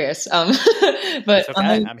like serious. But it's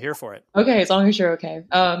okay. I'm here for it. Okay, as long as you're okay.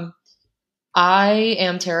 I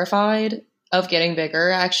am terrified of getting bigger,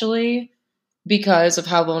 actually, because of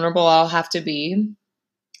how vulnerable I'll have to be.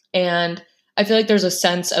 And I feel like there's a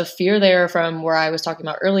sense of fear there from where I was talking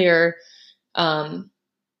about earlier.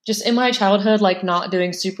 Just in my childhood, like not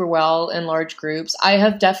doing super well in large groups, I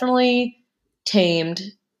have definitely tamed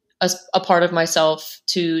a part of myself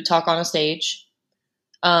to talk on a stage.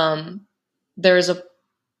 There's a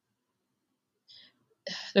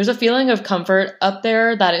feeling of comfort up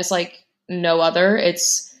there that is like no other.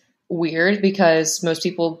 It's weird because most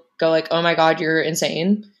people go like, "Oh my God, you're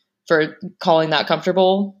insane for calling that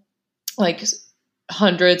comfortable." Like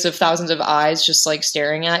hundreds of thousands of eyes just like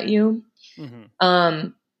staring at you. Mm-hmm.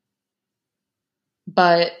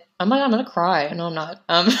 But oh my God, I'm gonna cry. No, I'm not.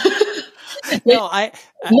 No,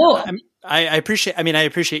 I appreciate. I mean, I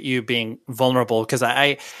appreciate you being vulnerable because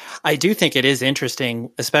I do think it is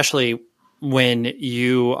interesting, especially when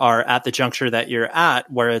you are at the juncture that you're at,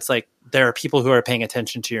 where it's like there are people who are paying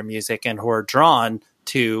attention to your music and who are drawn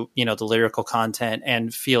to, you know, the lyrical content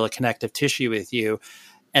and feel a connective tissue with you.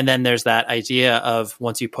 And then there's that idea of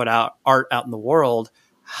once you put out art out in the world,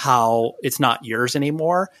 how it's not yours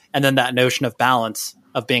anymore. And then that notion of balance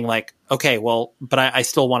of being like, okay, well, but I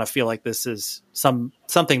still want to feel like this is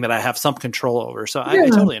something that I have some control over. So I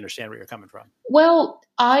totally understand where you're coming from. Well,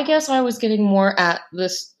 I guess I was getting more at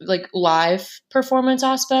this like live performance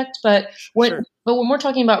aspect, but when we're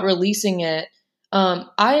talking about releasing it,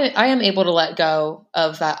 I am able to let go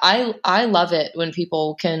of that. I love it when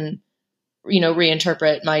people can, you know,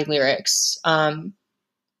 reinterpret my lyrics,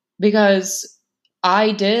 because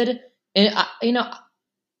I did, you know,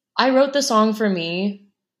 I wrote the song for me,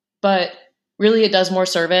 but really it does more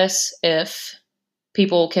service if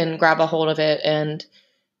people can grab a hold of it and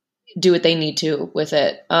do what they need to with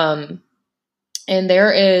it. And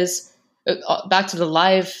there is, back to the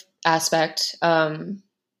live aspect,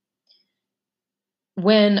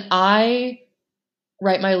 when I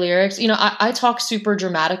write my lyrics, you know, I talk super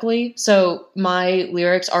dramatically. So my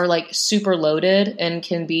lyrics are like super loaded and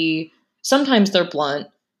can be, sometimes they're blunt.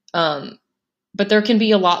 But there can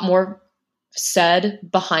be a lot more said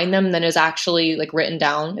behind them than is actually like written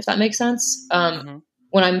down, if that makes sense. When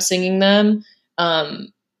I'm singing them, I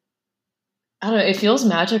don't know, it feels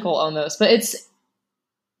magical almost, but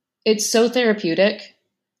it's so therapeutic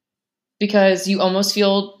because you almost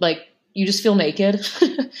feel like you just feel naked.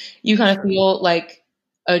 You kind of feel like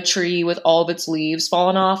a tree with all of its leaves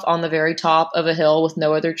fallen off on the very top of a hill with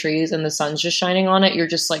no other trees and the sun's just shining on it. You're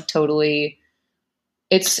just like totally,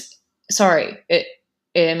 I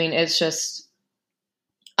mean, it's just,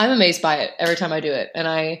 I'm amazed by it every time I do it.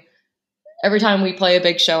 And every time we play a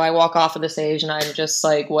big show, I walk off of the stage and I'm just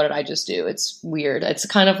like, what did I just do? It's weird. It's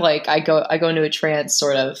kind of like I go into a trance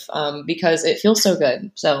sort of, because it feels so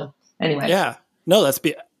good. So anyway. Yeah, no,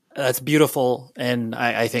 that's beautiful. And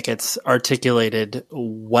I think it's articulated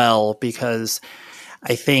well because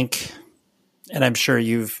I think, and I'm sure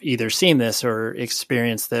you've either seen this or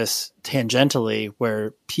experienced this tangentially,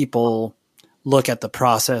 where people look at the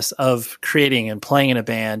process of creating and playing in a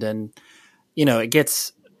band and, you know, it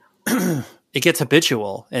gets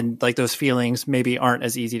habitual and like those feelings maybe aren't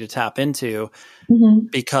as easy to tap into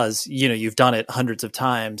because, you know, you've done it hundreds of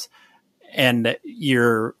times and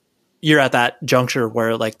you're at that juncture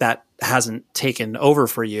where like that hasn't taken over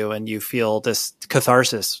for you and you feel this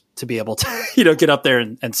catharsis to be able to, you know, get up there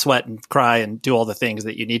and sweat and cry and do all the things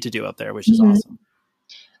that you need to do up there, which is awesome.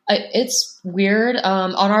 It's weird.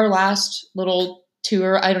 On our last little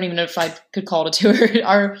tour, I don't even know if I could call it a tour,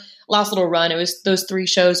 our last little run, it was those 3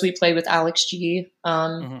 shows we played with Alex G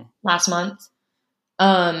last month.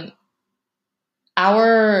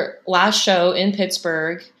 Our last show in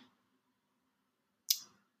Pittsburgh,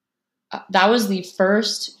 that was the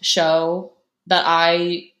first show that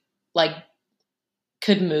I like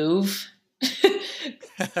could move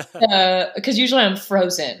because usually I'm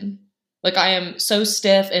frozen. Like I am so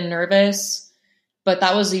stiff and nervous, but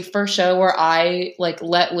that was the first show where I like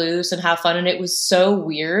let loose and have fun. And it was so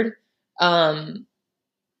weird. And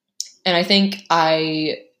I think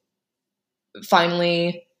I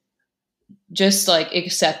finally just like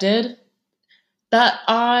accepted that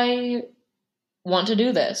I want to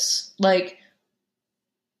do this. Like,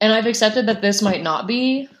 and I've accepted that this might not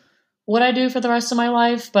be what I do for the rest of my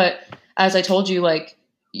life. But as I told you, like,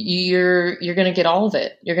 you're going to get all of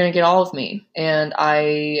it. You're going to get all of me. And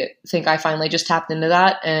I think I finally just tapped into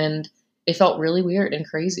that and it felt really weird and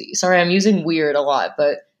crazy. Sorry, I'm using weird a lot,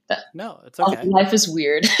 but no, it's okay. Life is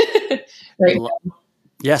weird. Right.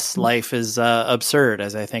 Yes, life is absurd,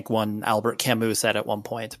 as I think one Albert Camus said at one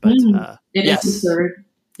point. But It is absurd.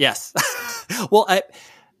 Yes. Well,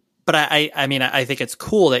 I mean, I think it's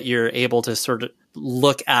cool that you're able to sort of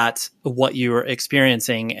look at what you're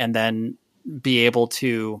experiencing and then be able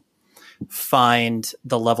to find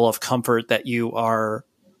the level of comfort that you are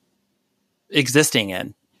existing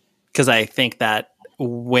in. Because I think that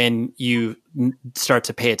when you start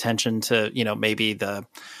to pay attention to, maybe the,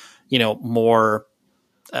 more,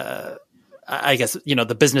 I guess,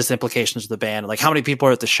 the business implications of the band, like how many people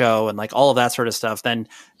are at the show and like all of that sort of stuff, then,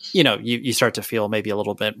 you start to feel maybe a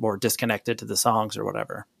little bit more disconnected to the songs or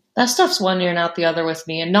whatever. That stuff's one ear and out the other with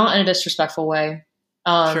me, and not in a disrespectful way.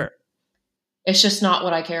 Sure. It's just not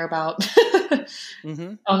what I care about.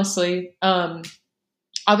 Honestly.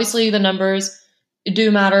 Obviously the numbers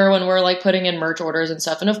do matter when we're like putting in merch orders and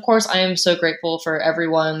stuff. And of course I am so grateful for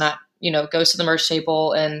everyone that, goes to the merch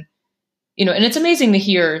table and, and it's amazing to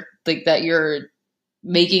hear like that you're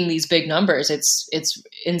making these big numbers. It's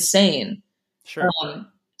insane. Sure.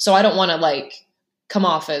 So I don't want to like come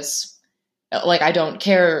off as like, I don't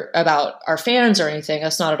care about our fans or anything.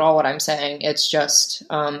 That's not at all what I'm saying. It's just, it's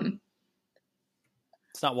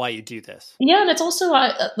not why you do this. Yeah. And it's also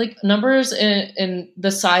like numbers in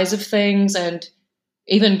the size of things and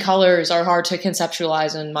even colors are hard to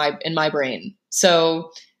conceptualize in my brain.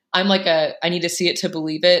 So I'm like I need to see it to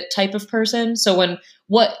believe it type of person. So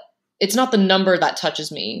it's not the number that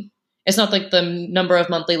touches me. It's not like the number of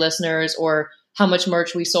monthly listeners or how much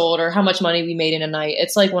merch we sold or how much money we made in a night.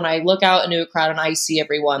 It's like when I look out into a crowd and I see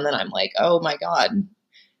everyone, then I'm like, oh my God,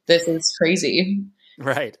 this is crazy.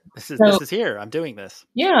 Right. This is here. I'm doing this.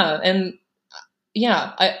 Yeah. And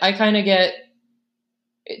yeah, I kind of get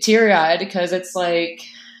teary-eyed because it's like,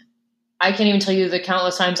 I can't even tell you the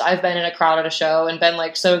countless times I've been in a crowd at a show and been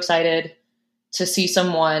like so excited to see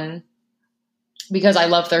someone because I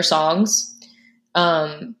love their songs.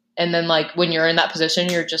 And then like when you're in that position,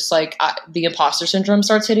 you're just like the imposter syndrome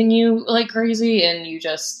starts hitting you like crazy and you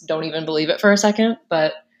just don't even believe it for a second.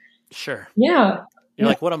 But sure. Yeah. You're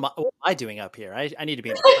like, what am I doing up here? I need to be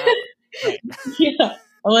in the crowd. Right. Yeah.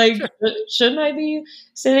 Like, sure. Shouldn't I be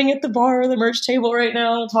sitting at the bar or the merch table right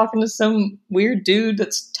now talking to some weird dude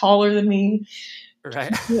that's taller than me?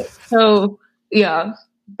 Right. So, yeah,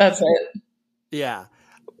 that's it. Yeah.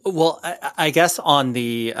 Well, I guess on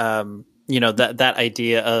the, that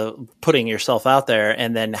idea of putting yourself out there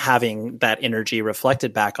and then having that energy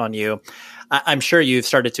reflected back on you, I'm sure you've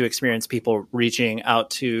started to experience people reaching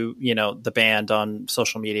out to, the band on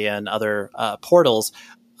social media and other portals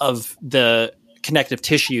of the connective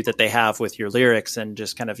tissue that they have with your lyrics and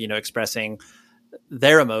just kind of, expressing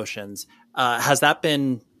their emotions. Has that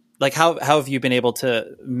been like, how have you been able to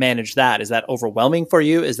manage that? Is that overwhelming for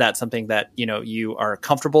you? Is that something that, you are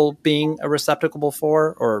comfortable being a receptacle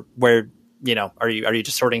for, or where, are you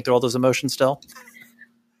just sorting through all those emotions still?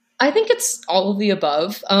 I think it's all of the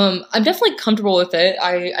above. I'm definitely comfortable with it.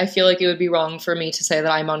 I feel like it would be wrong for me to say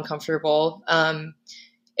that I'm uncomfortable.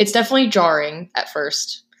 It's definitely jarring at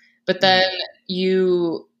first, but then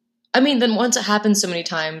then once it happens so many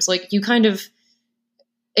times, like you kind of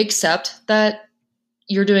accept that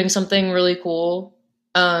you're doing something really cool.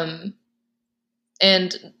 And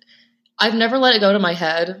I've never let it go to my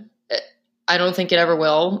head. I don't think it ever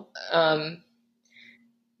will.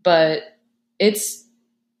 But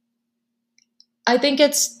I think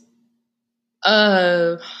it's,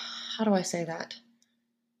 how do I say that?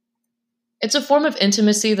 It's a form of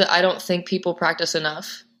intimacy that I don't think people practice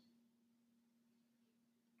enough.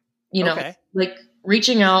 Okay. Like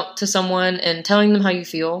reaching out to someone and telling them how you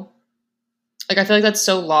feel. Like, I feel like that's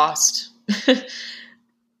so lost. Right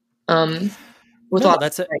now.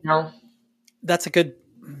 That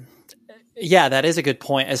is a good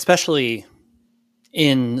point, especially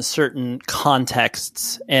in certain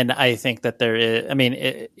contexts. And I think that there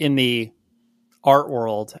is, in the art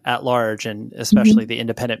world at large, and especially the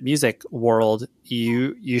independent music world,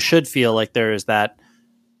 you should feel like there is that,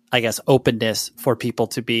 I guess, openness for people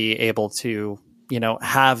to be able to,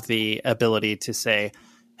 have the ability to say,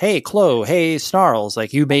 hey, Chlo, hey, Snarls,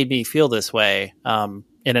 like you made me feel this way, in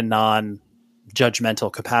a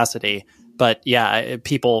non-judgmental capacity. But yeah,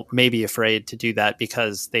 people may be afraid to do that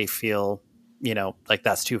because they feel, like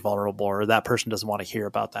that's too vulnerable, or that person doesn't want to hear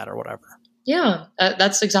about that or whatever. Yeah,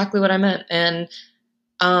 that's exactly what I meant. And,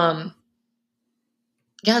 to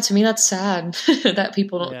me, that's sad that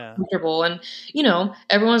people don't feel comfortable. And,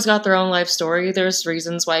 everyone's got their own life story. There's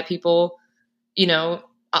reasons why people,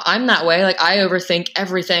 I'm that way. Like, I overthink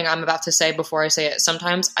everything I'm about to say before I say it.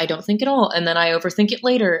 Sometimes I don't think at all. And then I overthink it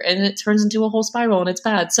later and it turns into a whole spiral and it's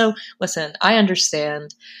bad. So listen, I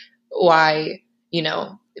understand why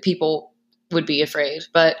people would be afraid.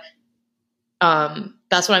 But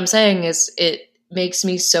that's what I'm saying is it makes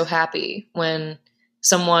me so happy when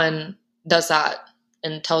someone does that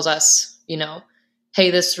and tells us,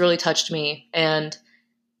 hey, this really touched me. And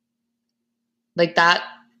like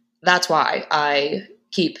that's why I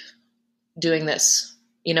keep doing this,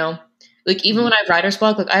 like even when I have writer's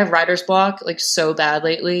block, like I have writer's block like so bad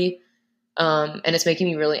lately. And it's making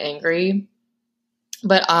me really angry,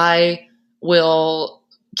 but I will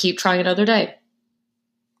keep trying another day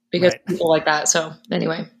because people like that. So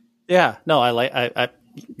anyway. Yeah, no,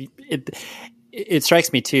 it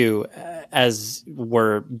strikes me too, as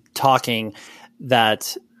we're talking,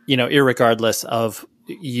 that, irregardless of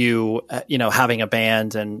you, having a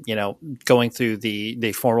band and, going through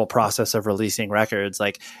the formal process of releasing records,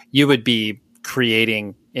 like you would be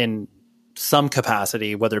creating in some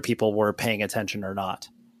capacity, whether people were paying attention or not.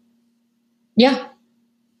 Yeah.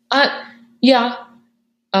 Yeah.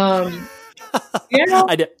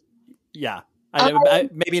 Yeah.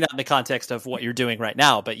 Maybe not in the context of what you're doing right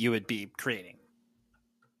now, but you would be creating.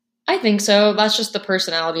 I think so. That's just the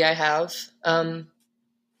personality I have. And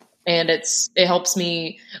it helps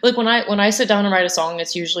me, like when I sit down and write a song,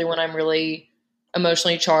 it's usually when I'm really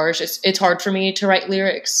emotionally charged. It's hard for me to write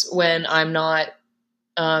lyrics when I'm not,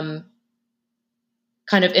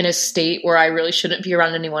 kind of in a state where I really shouldn't be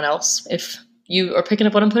around anyone else. If you are picking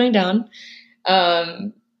up what I'm putting down.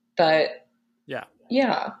 But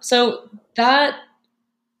yeah. So that,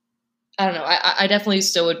 I don't know. I definitely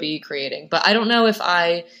still would be creating, but I don't know if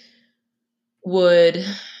I would.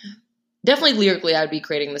 Definitely lyrically, I'd be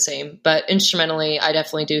creating the same, but instrumentally, I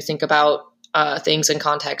definitely do think about things in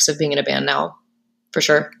context of being in a band now, for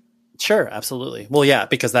sure. Sure, absolutely. Well, yeah,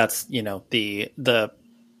 because that's the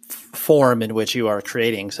form in which you are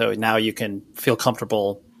creating. So now you can feel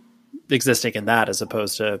comfortable existing in that, as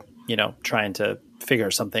opposed to trying to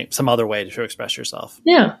figure some other way to express yourself.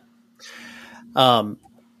 Yeah.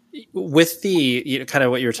 With the kind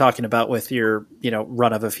of what you were talking about with your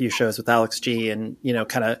run of a few shows with Alex G, and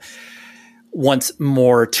kind of once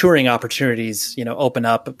more touring opportunities open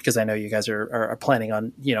up, because I know you guys are planning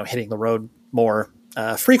on hitting the road more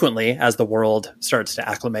frequently as the world starts to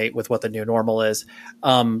acclimate with what the new normal is.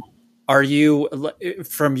 Are you,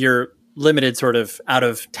 from your limited sort of out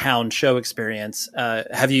of town show experience,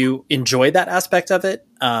 have you enjoyed that aspect of it?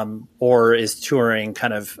 Or is touring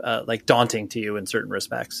kind of like daunting to you in certain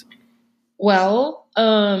respects? Well,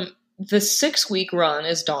 the 6-week run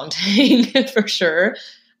is daunting for sure.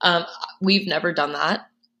 We've never done that.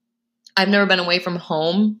 I've never been away from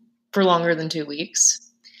home for longer than 2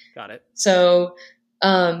 weeks. Got it. So,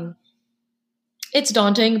 it's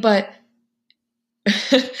daunting, but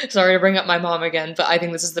sorry to bring up my mom again, but I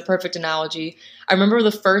think this is the perfect analogy. I remember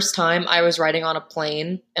the first time I was riding on a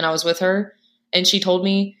plane and I was with her, and she told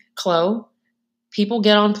me, Chlo, people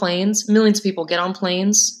get on planes, millions of people get on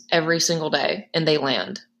planes every single day and they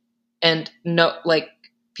land. And no, like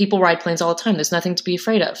people ride planes all the time. There's nothing to be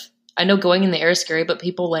afraid of. I know going in the air is scary, but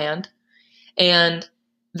people land. And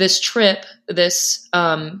this trip, this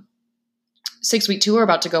 6-week tour we're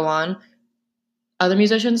about to go on, other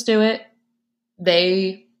musicians do it.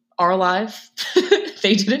 They are alive.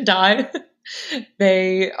 They didn't die.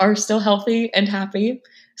 They are still healthy and happy.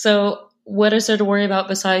 So what is there to worry about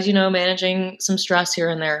besides, managing some stress here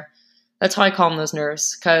and there? That's how I calm those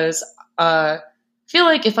nerves, because I feel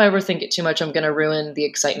like if I overthink it too much, I'm going to ruin the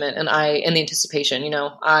excitement and the anticipation.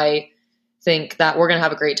 I think that we're going to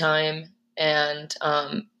have a great time, and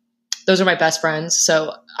those are my best friends.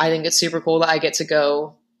 So I think it's super cool that I get to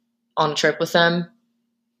go on a trip with them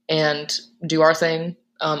and do our thing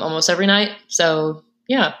almost every night. So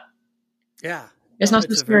yeah. It's not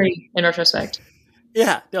so scary in retrospect.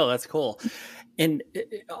 Yeah, no, that's cool. And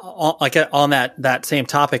like on that same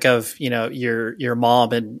topic of your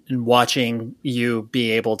mom and watching you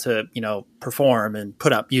be able to perform and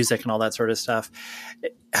put up music and all that sort of stuff,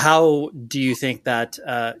 how do you think that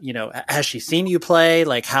has she seen you play?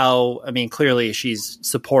 Like clearly she's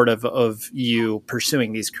supportive of you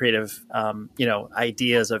pursuing these creative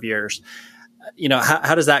ideas of yours.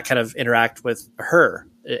 How does that kind of interact with her?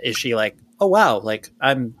 Is she like, oh wow, like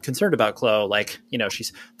I'm concerned about Chlo, like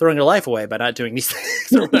she's throwing her life away by not doing these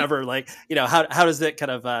things or whatever, like how does it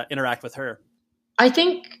kind of interact with her? I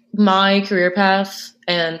think my career path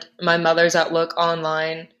and my mother's outlook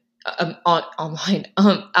outlook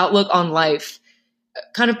on life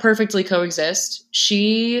kind of perfectly coexist.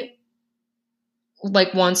 She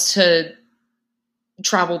wants to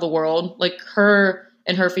travel the world. Like her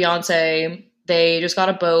and her fiance, they just got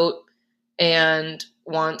a boat, and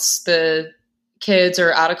once the kids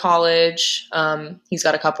are out of college, he's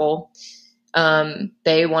got a couple,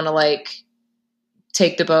 They want to like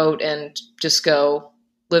take the boat and just go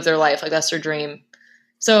live their life. Like that's their dream.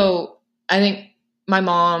 So I think my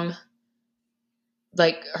mom,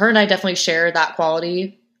 like her and I definitely share that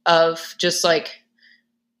quality of just like,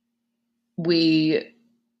 we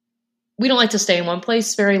don't like to stay in one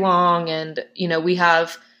place very long. And, you know, we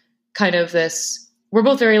have kind of this, we're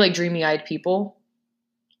both very like dreamy eyed people.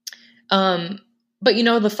 But you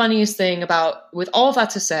know, the funniest thing about, with all of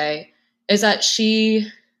that to say, is that she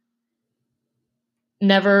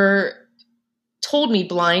never told me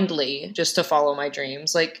blindly just to follow my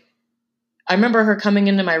dreams. Like, I remember her coming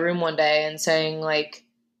into my room one day and saying like,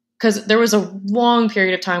 because there was a long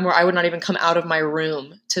period of time where I would not even come out of my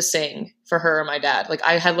room to sing for her and my dad. Like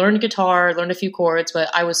I had learned guitar, learned a few chords, but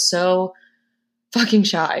I was so fucking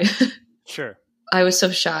shy. Sure. I was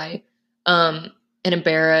so shy, and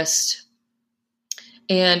embarrassed.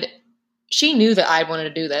 And she knew that I wanted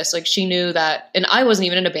to do this. Like she knew that, and I wasn't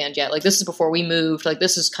even in a band yet. Like this is before we moved. Like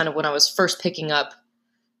this is kind of when I was first picking up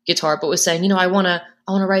guitar, but was saying, you know, I want to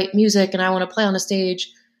write music and I want to play on a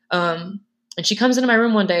stage. And she comes into my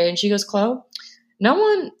room one day and she goes, Chlo, no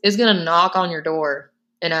one is going to knock on your door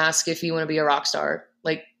and ask if you want to be a rock star.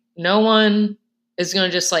 Like no one is going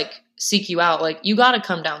to just like seek you out. Like you got to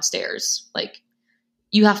come downstairs. Like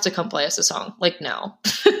you have to come play us a song like now.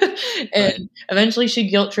 And eventually she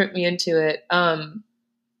guilt tripped me into it.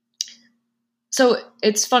 So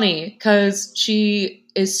it's funny because she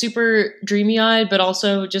is super dreamy eyed, but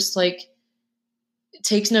also just like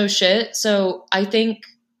takes no shit. So I think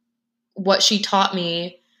what she taught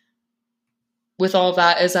me with all of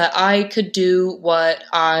that is that I could do what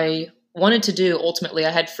I wanted to do. Ultimately,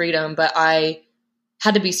 I had freedom, but I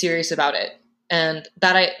had to be serious about it. And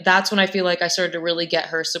that's when I feel like I started to really get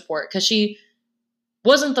her support, because she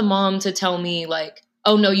wasn't the mom to tell me like,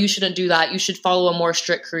 oh no, you shouldn't do that. You should follow a more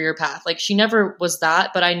strict career path. Like she never was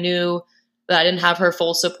that, but I knew that I didn't have her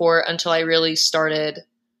full support until I really started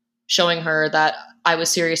showing her that I was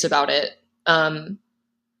serious about it.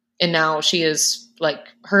 And now she is like,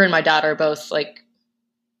 her and my dad are both like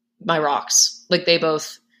my rocks. Like they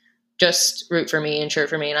both just root for me and cheer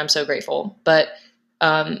for me. And I'm so grateful. But,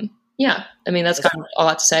 yeah, I mean, that's kind of all I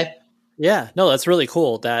have to say. Yeah, no, that's really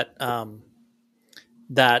cool that,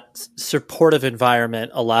 that supportive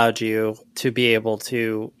environment allowed you to be able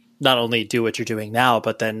to not only do what you're doing now,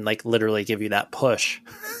 but then like literally give you that push,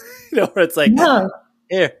 you know, where it's like,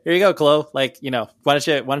 Yeah. Here you go, Chlo. Like, you know, why don't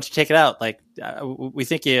you take it out? Like, we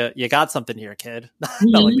think you got something here, kid.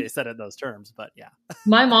 Not like they said it in those terms, but yeah.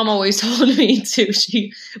 My mom always told me too.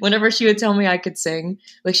 Whenever she would tell me I could sing,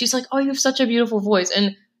 like she's like, "Oh, you have such a beautiful voice,"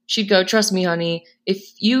 and she'd go, "Trust me, honey.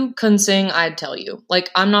 If you couldn't sing, I'd tell you. Like,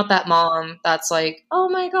 I'm not that mom that's like, oh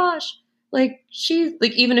my gosh, like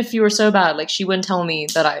even if you were so bad, like she wouldn't tell me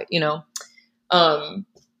that I, you know."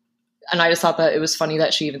 And I just thought that it was funny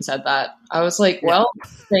that she even said that. I was like, well,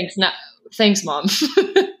 thanks. Thanks, mom.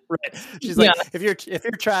 Right. She's like, if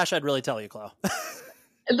you're trash, I'd really tell you, Chlo.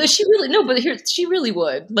 She really, no, but here, she really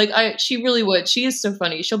would. She really would. She is so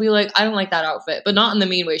funny. She'll be like, I don't like that outfit, but not in the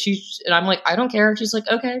mean way. And I'm like, I don't care. She's like,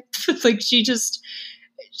 okay. Like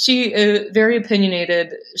she a very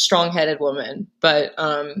opinionated, strong-headed woman, but,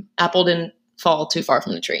 Apple didn't fall too far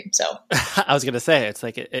from the tree. So I was going to say, it's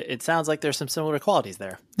like, it sounds like there's some similar qualities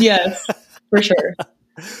there. Yes, for sure.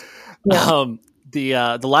 Yeah.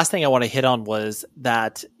 The last thing I want to hit on was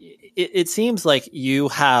that it seems like you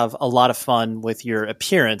have a lot of fun with your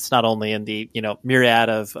appearance, not only in the, you know, myriad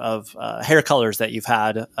of hair colors that you've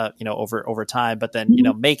had, you know, over time, but then, you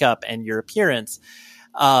know, makeup and your appearance.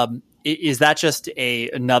 Is that just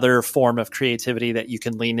another form of creativity that you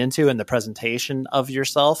can lean into in the presentation of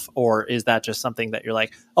yourself? Or is that just something that you're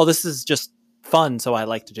like, oh, this is just fun, so I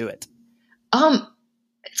like to do it?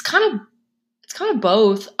 It's kind of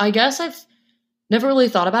both. I guess I've never really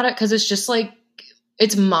thought about it because it's just like,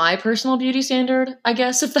 it's my personal beauty standard, I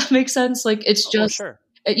guess, if that makes sense. Like it's just, sure.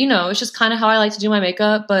 You know, it's just kind of how I like to do my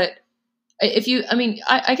makeup. But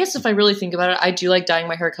I guess if I really think about it, I do like dyeing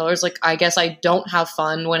my hair colors. Like, I guess I don't have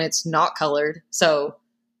fun when it's not colored. So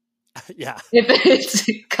yeah, if it's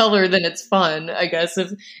colored, then it's fun, I guess,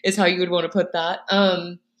 is how you would want to put that.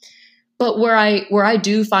 But where I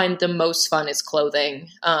do find the most fun is clothing.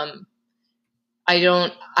 I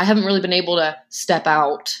haven't really been able to step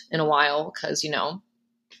out in a while because, you know,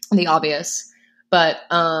 the obvious, but,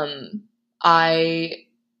 I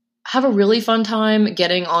have a really fun time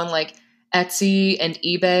getting on like Etsy and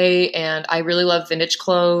eBay, and I really love vintage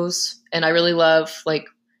clothes, and I really love like,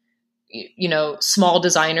 you know, small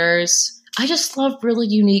designers. I just love really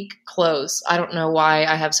unique clothes. I don't know why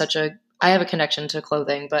I have a connection to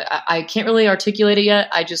clothing, but I can't really articulate it yet.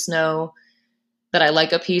 I just know that I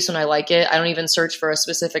like a piece when I like it. I don't even search for a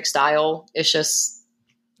specific style. It's just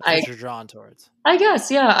What you're drawn towards. I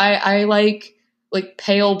guess, yeah. I like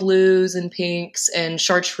pale blues and pinks and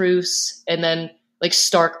chartreuse and then like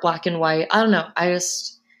stark black and white. I don't know.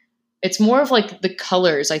 It's more of like the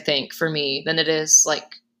colors, I think, for me than it is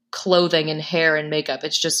like clothing and hair and makeup.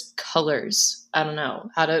 It's just colors. I don't know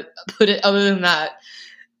how to put it other than that.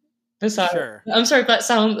 Besides, sure. I'm sorry if that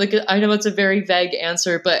sounds like, I know it's a very vague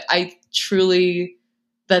answer, but I truly,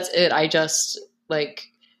 that's it. I just like,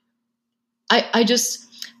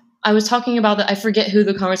 I was talking about that. I forget who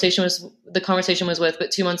the conversation was with, but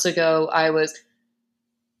 2 months ago I was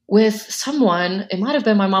with someone. It might've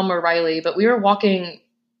been my mom or Riley, but we were walking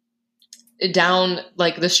down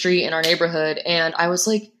like the street in our neighborhood. And I was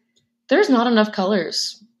like, there's not enough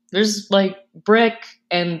colors. There's like brick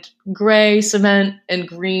and gray cement and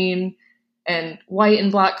green and white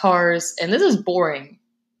and black cars. And this is boring.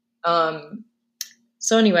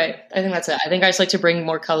 So anyway, I think that's it. I think I just like to bring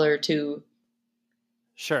more color to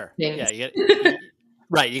sure things. Yeah,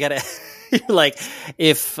 right. You gotta like,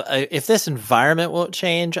 if this environment won't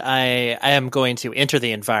change, I am going to enter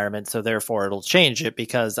the environment, so therefore it'll change it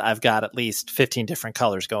because I've got at least 15 different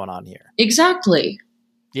colors going on here. Exactly.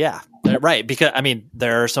 Yeah, right. Because I mean,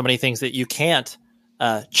 there are so many things that you can't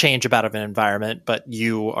change about an environment, but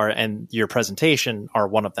and your presentation are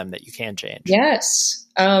one of them that you can change. Yes.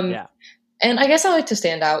 Yeah. And I guess I like to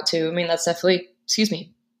stand out too. I mean, that's definitely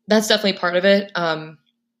part of it.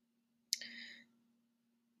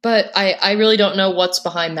 But I really don't know what's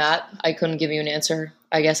behind that. I couldn't give you an answer.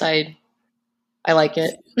 I guess I like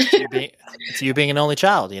it. It's you being an only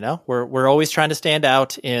child, you know? We're always trying to stand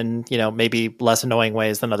out in, maybe less annoying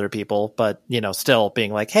ways than other people, but, still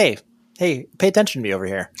being like, hey, pay attention to me over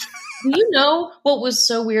here. You know what was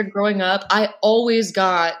so weird growing up? I always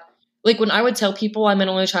got, like, when I would tell people I'm an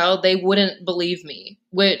only child, they wouldn't believe me,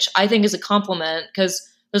 which I think is a compliment because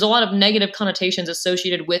there's a lot of negative connotations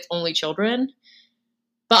associated with only children.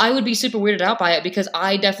 But I would be super weirded out by it because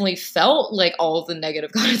I definitely felt like all of the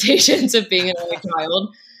negative connotations of being an only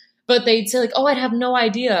child. But they'd say like, oh, I'd have no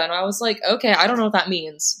idea. And I was like, okay, I don't know what that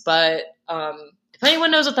means. But if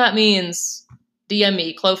anyone knows what that means, DM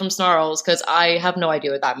me, Chlo from Snarls, because I have no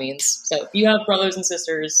idea what that means. So if you have brothers and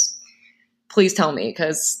sisters, please tell me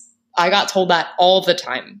because I got told that all the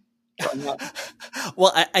time.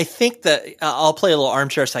 Well, I think that I'll play a little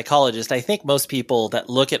armchair psychologist. I think most people that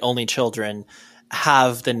look at only children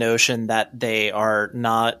have the notion that they are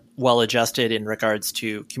not well adjusted in regards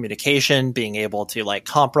to communication, being able to like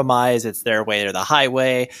compromise. It's their way or the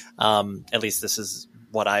highway. At least this is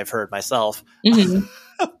what I've heard myself. Mm-hmm.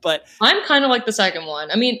 But I'm kind of like the second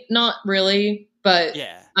one. I mean, not really, but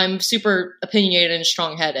yeah. I'm super opinionated and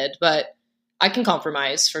strong-headed, but I can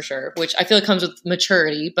compromise for sure, which I feel like comes with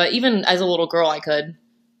maturity. But even as a little girl, I could.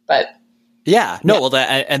 But yeah, no, yeah.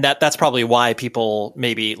 Well, that's probably why people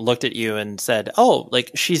maybe looked at you and said, "Oh, like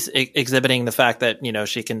she's exhibiting the fact that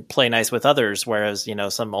she can play nice with others," whereas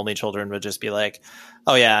some only children would just be like,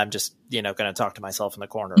 "Oh yeah, I'm just going to talk to myself in the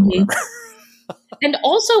corner or whatever." And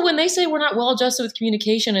also, when they say we're not well adjusted with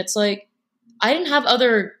communication, it's like I didn't have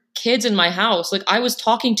other kids in my house. Like I was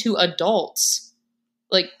talking to adults,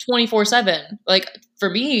 like 24/7. Like for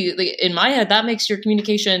me, like, in my head, that makes your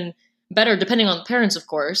communication better, depending on the parents, of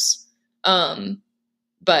course.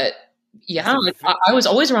 But yeah, like, I was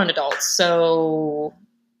always around adults. So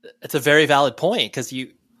it's a very valid point because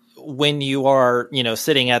when you are,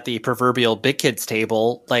 sitting at the proverbial big kids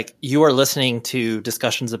table, like you are listening to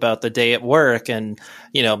discussions about the day at work and,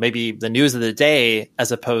 maybe the news of the day,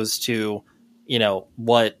 as opposed to,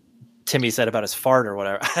 what Timmy said about his fart or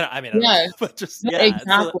whatever. I mean, yeah, but just, yeah,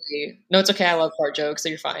 exactly. No, it's okay. I love fart jokes, so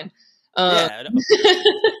you're fine. Yeah.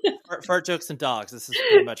 Fart jokes and dogs. This is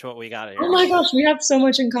pretty much what we got here. Oh my gosh, we have so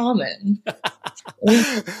much in common.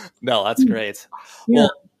 No, that's great. Yeah.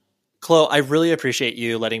 Well, Chlo, I really appreciate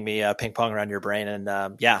you letting me ping pong around your brain, and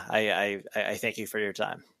I thank you for your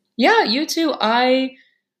time. Yeah, you too. I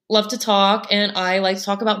love to talk, and I like to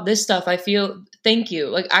talk about this stuff. I feel thank you,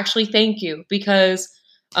 like actually thank you, because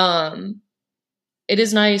it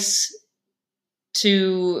is nice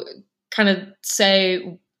to kind of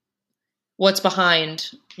say what's behind,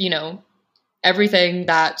 everything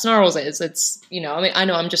that Snarls is. It's, I mean, I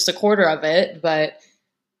know I'm just a quarter of it, but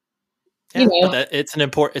it's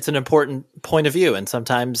an important point of view. And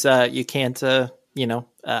sometimes you can't,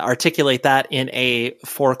 articulate that in a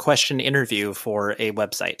 4-question interview for a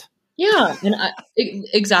website. Yeah. And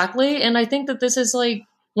exactly. And I think that this is like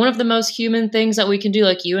one of the most human things that we can do.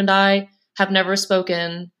 Like you and I have never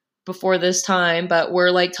spoken before this time, but we're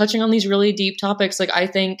like touching on these really deep topics. Like I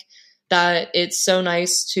think that it's so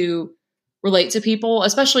nice to relate to people,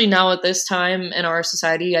 especially now at this time in our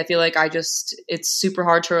society. I feel like it's super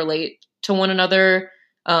hard to relate to one another.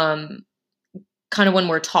 Kind of when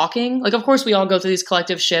we're talking, like, of course we all go through these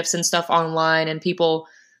collective shifts and stuff online and people,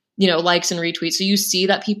 likes and retweets. So you see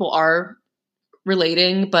that people are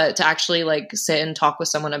relating, but to actually like sit and talk with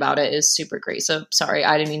someone about it is super great. So sorry,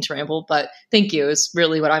 I didn't mean to ramble, but thank you is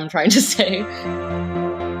really what I'm trying to say.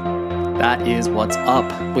 That is what's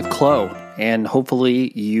up with Chlo. And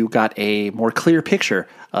hopefully you got a more clear picture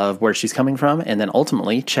of where she's coming from, and then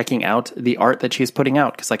ultimately checking out the art that she's putting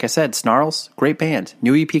out. Because like I said, Snarls, great band,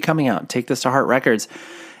 new EP coming out. Take this to heart records.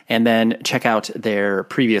 And then check out their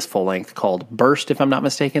previous full length called Burst, if I'm not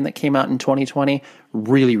mistaken, that came out in 2020.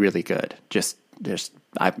 Really, really good.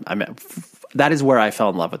 That is where I fell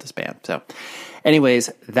in love with this band. So anyways,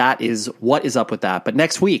 that is what is up with that. But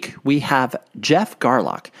next week, we have Jeff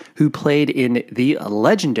Garlock, who played in the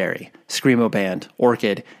legendary Screamo band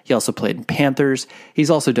Orchid. He also played in Panthers. He's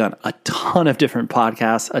also done a ton of different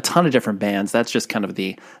podcasts, a ton of different bands. That's just kind of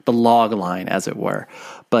the log line, as it were.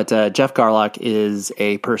 But Jeff Garlock is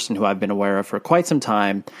a person who I've been aware of for quite some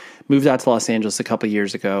time. Moved out to Los Angeles a couple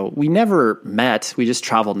years ago. We never met. We just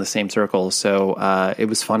traveled in the same circles. So it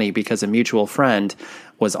was funny because a mutual friend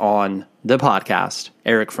was on the podcast,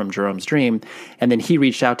 Eric from Jerome's Dream. And then he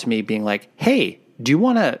reached out to me being like, hey, do you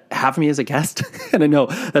want to have me as a guest? And I know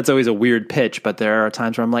that's always a weird pitch, but there are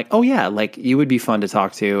times where I'm like, oh yeah, like you would be fun to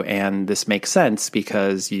talk to. And this makes sense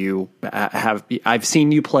because I've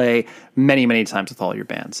seen you play many, many times with all your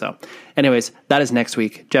bands. So anyways, that is next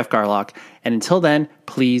week, Jeff Garlock. And until then,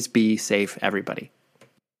 please be safe, everybody.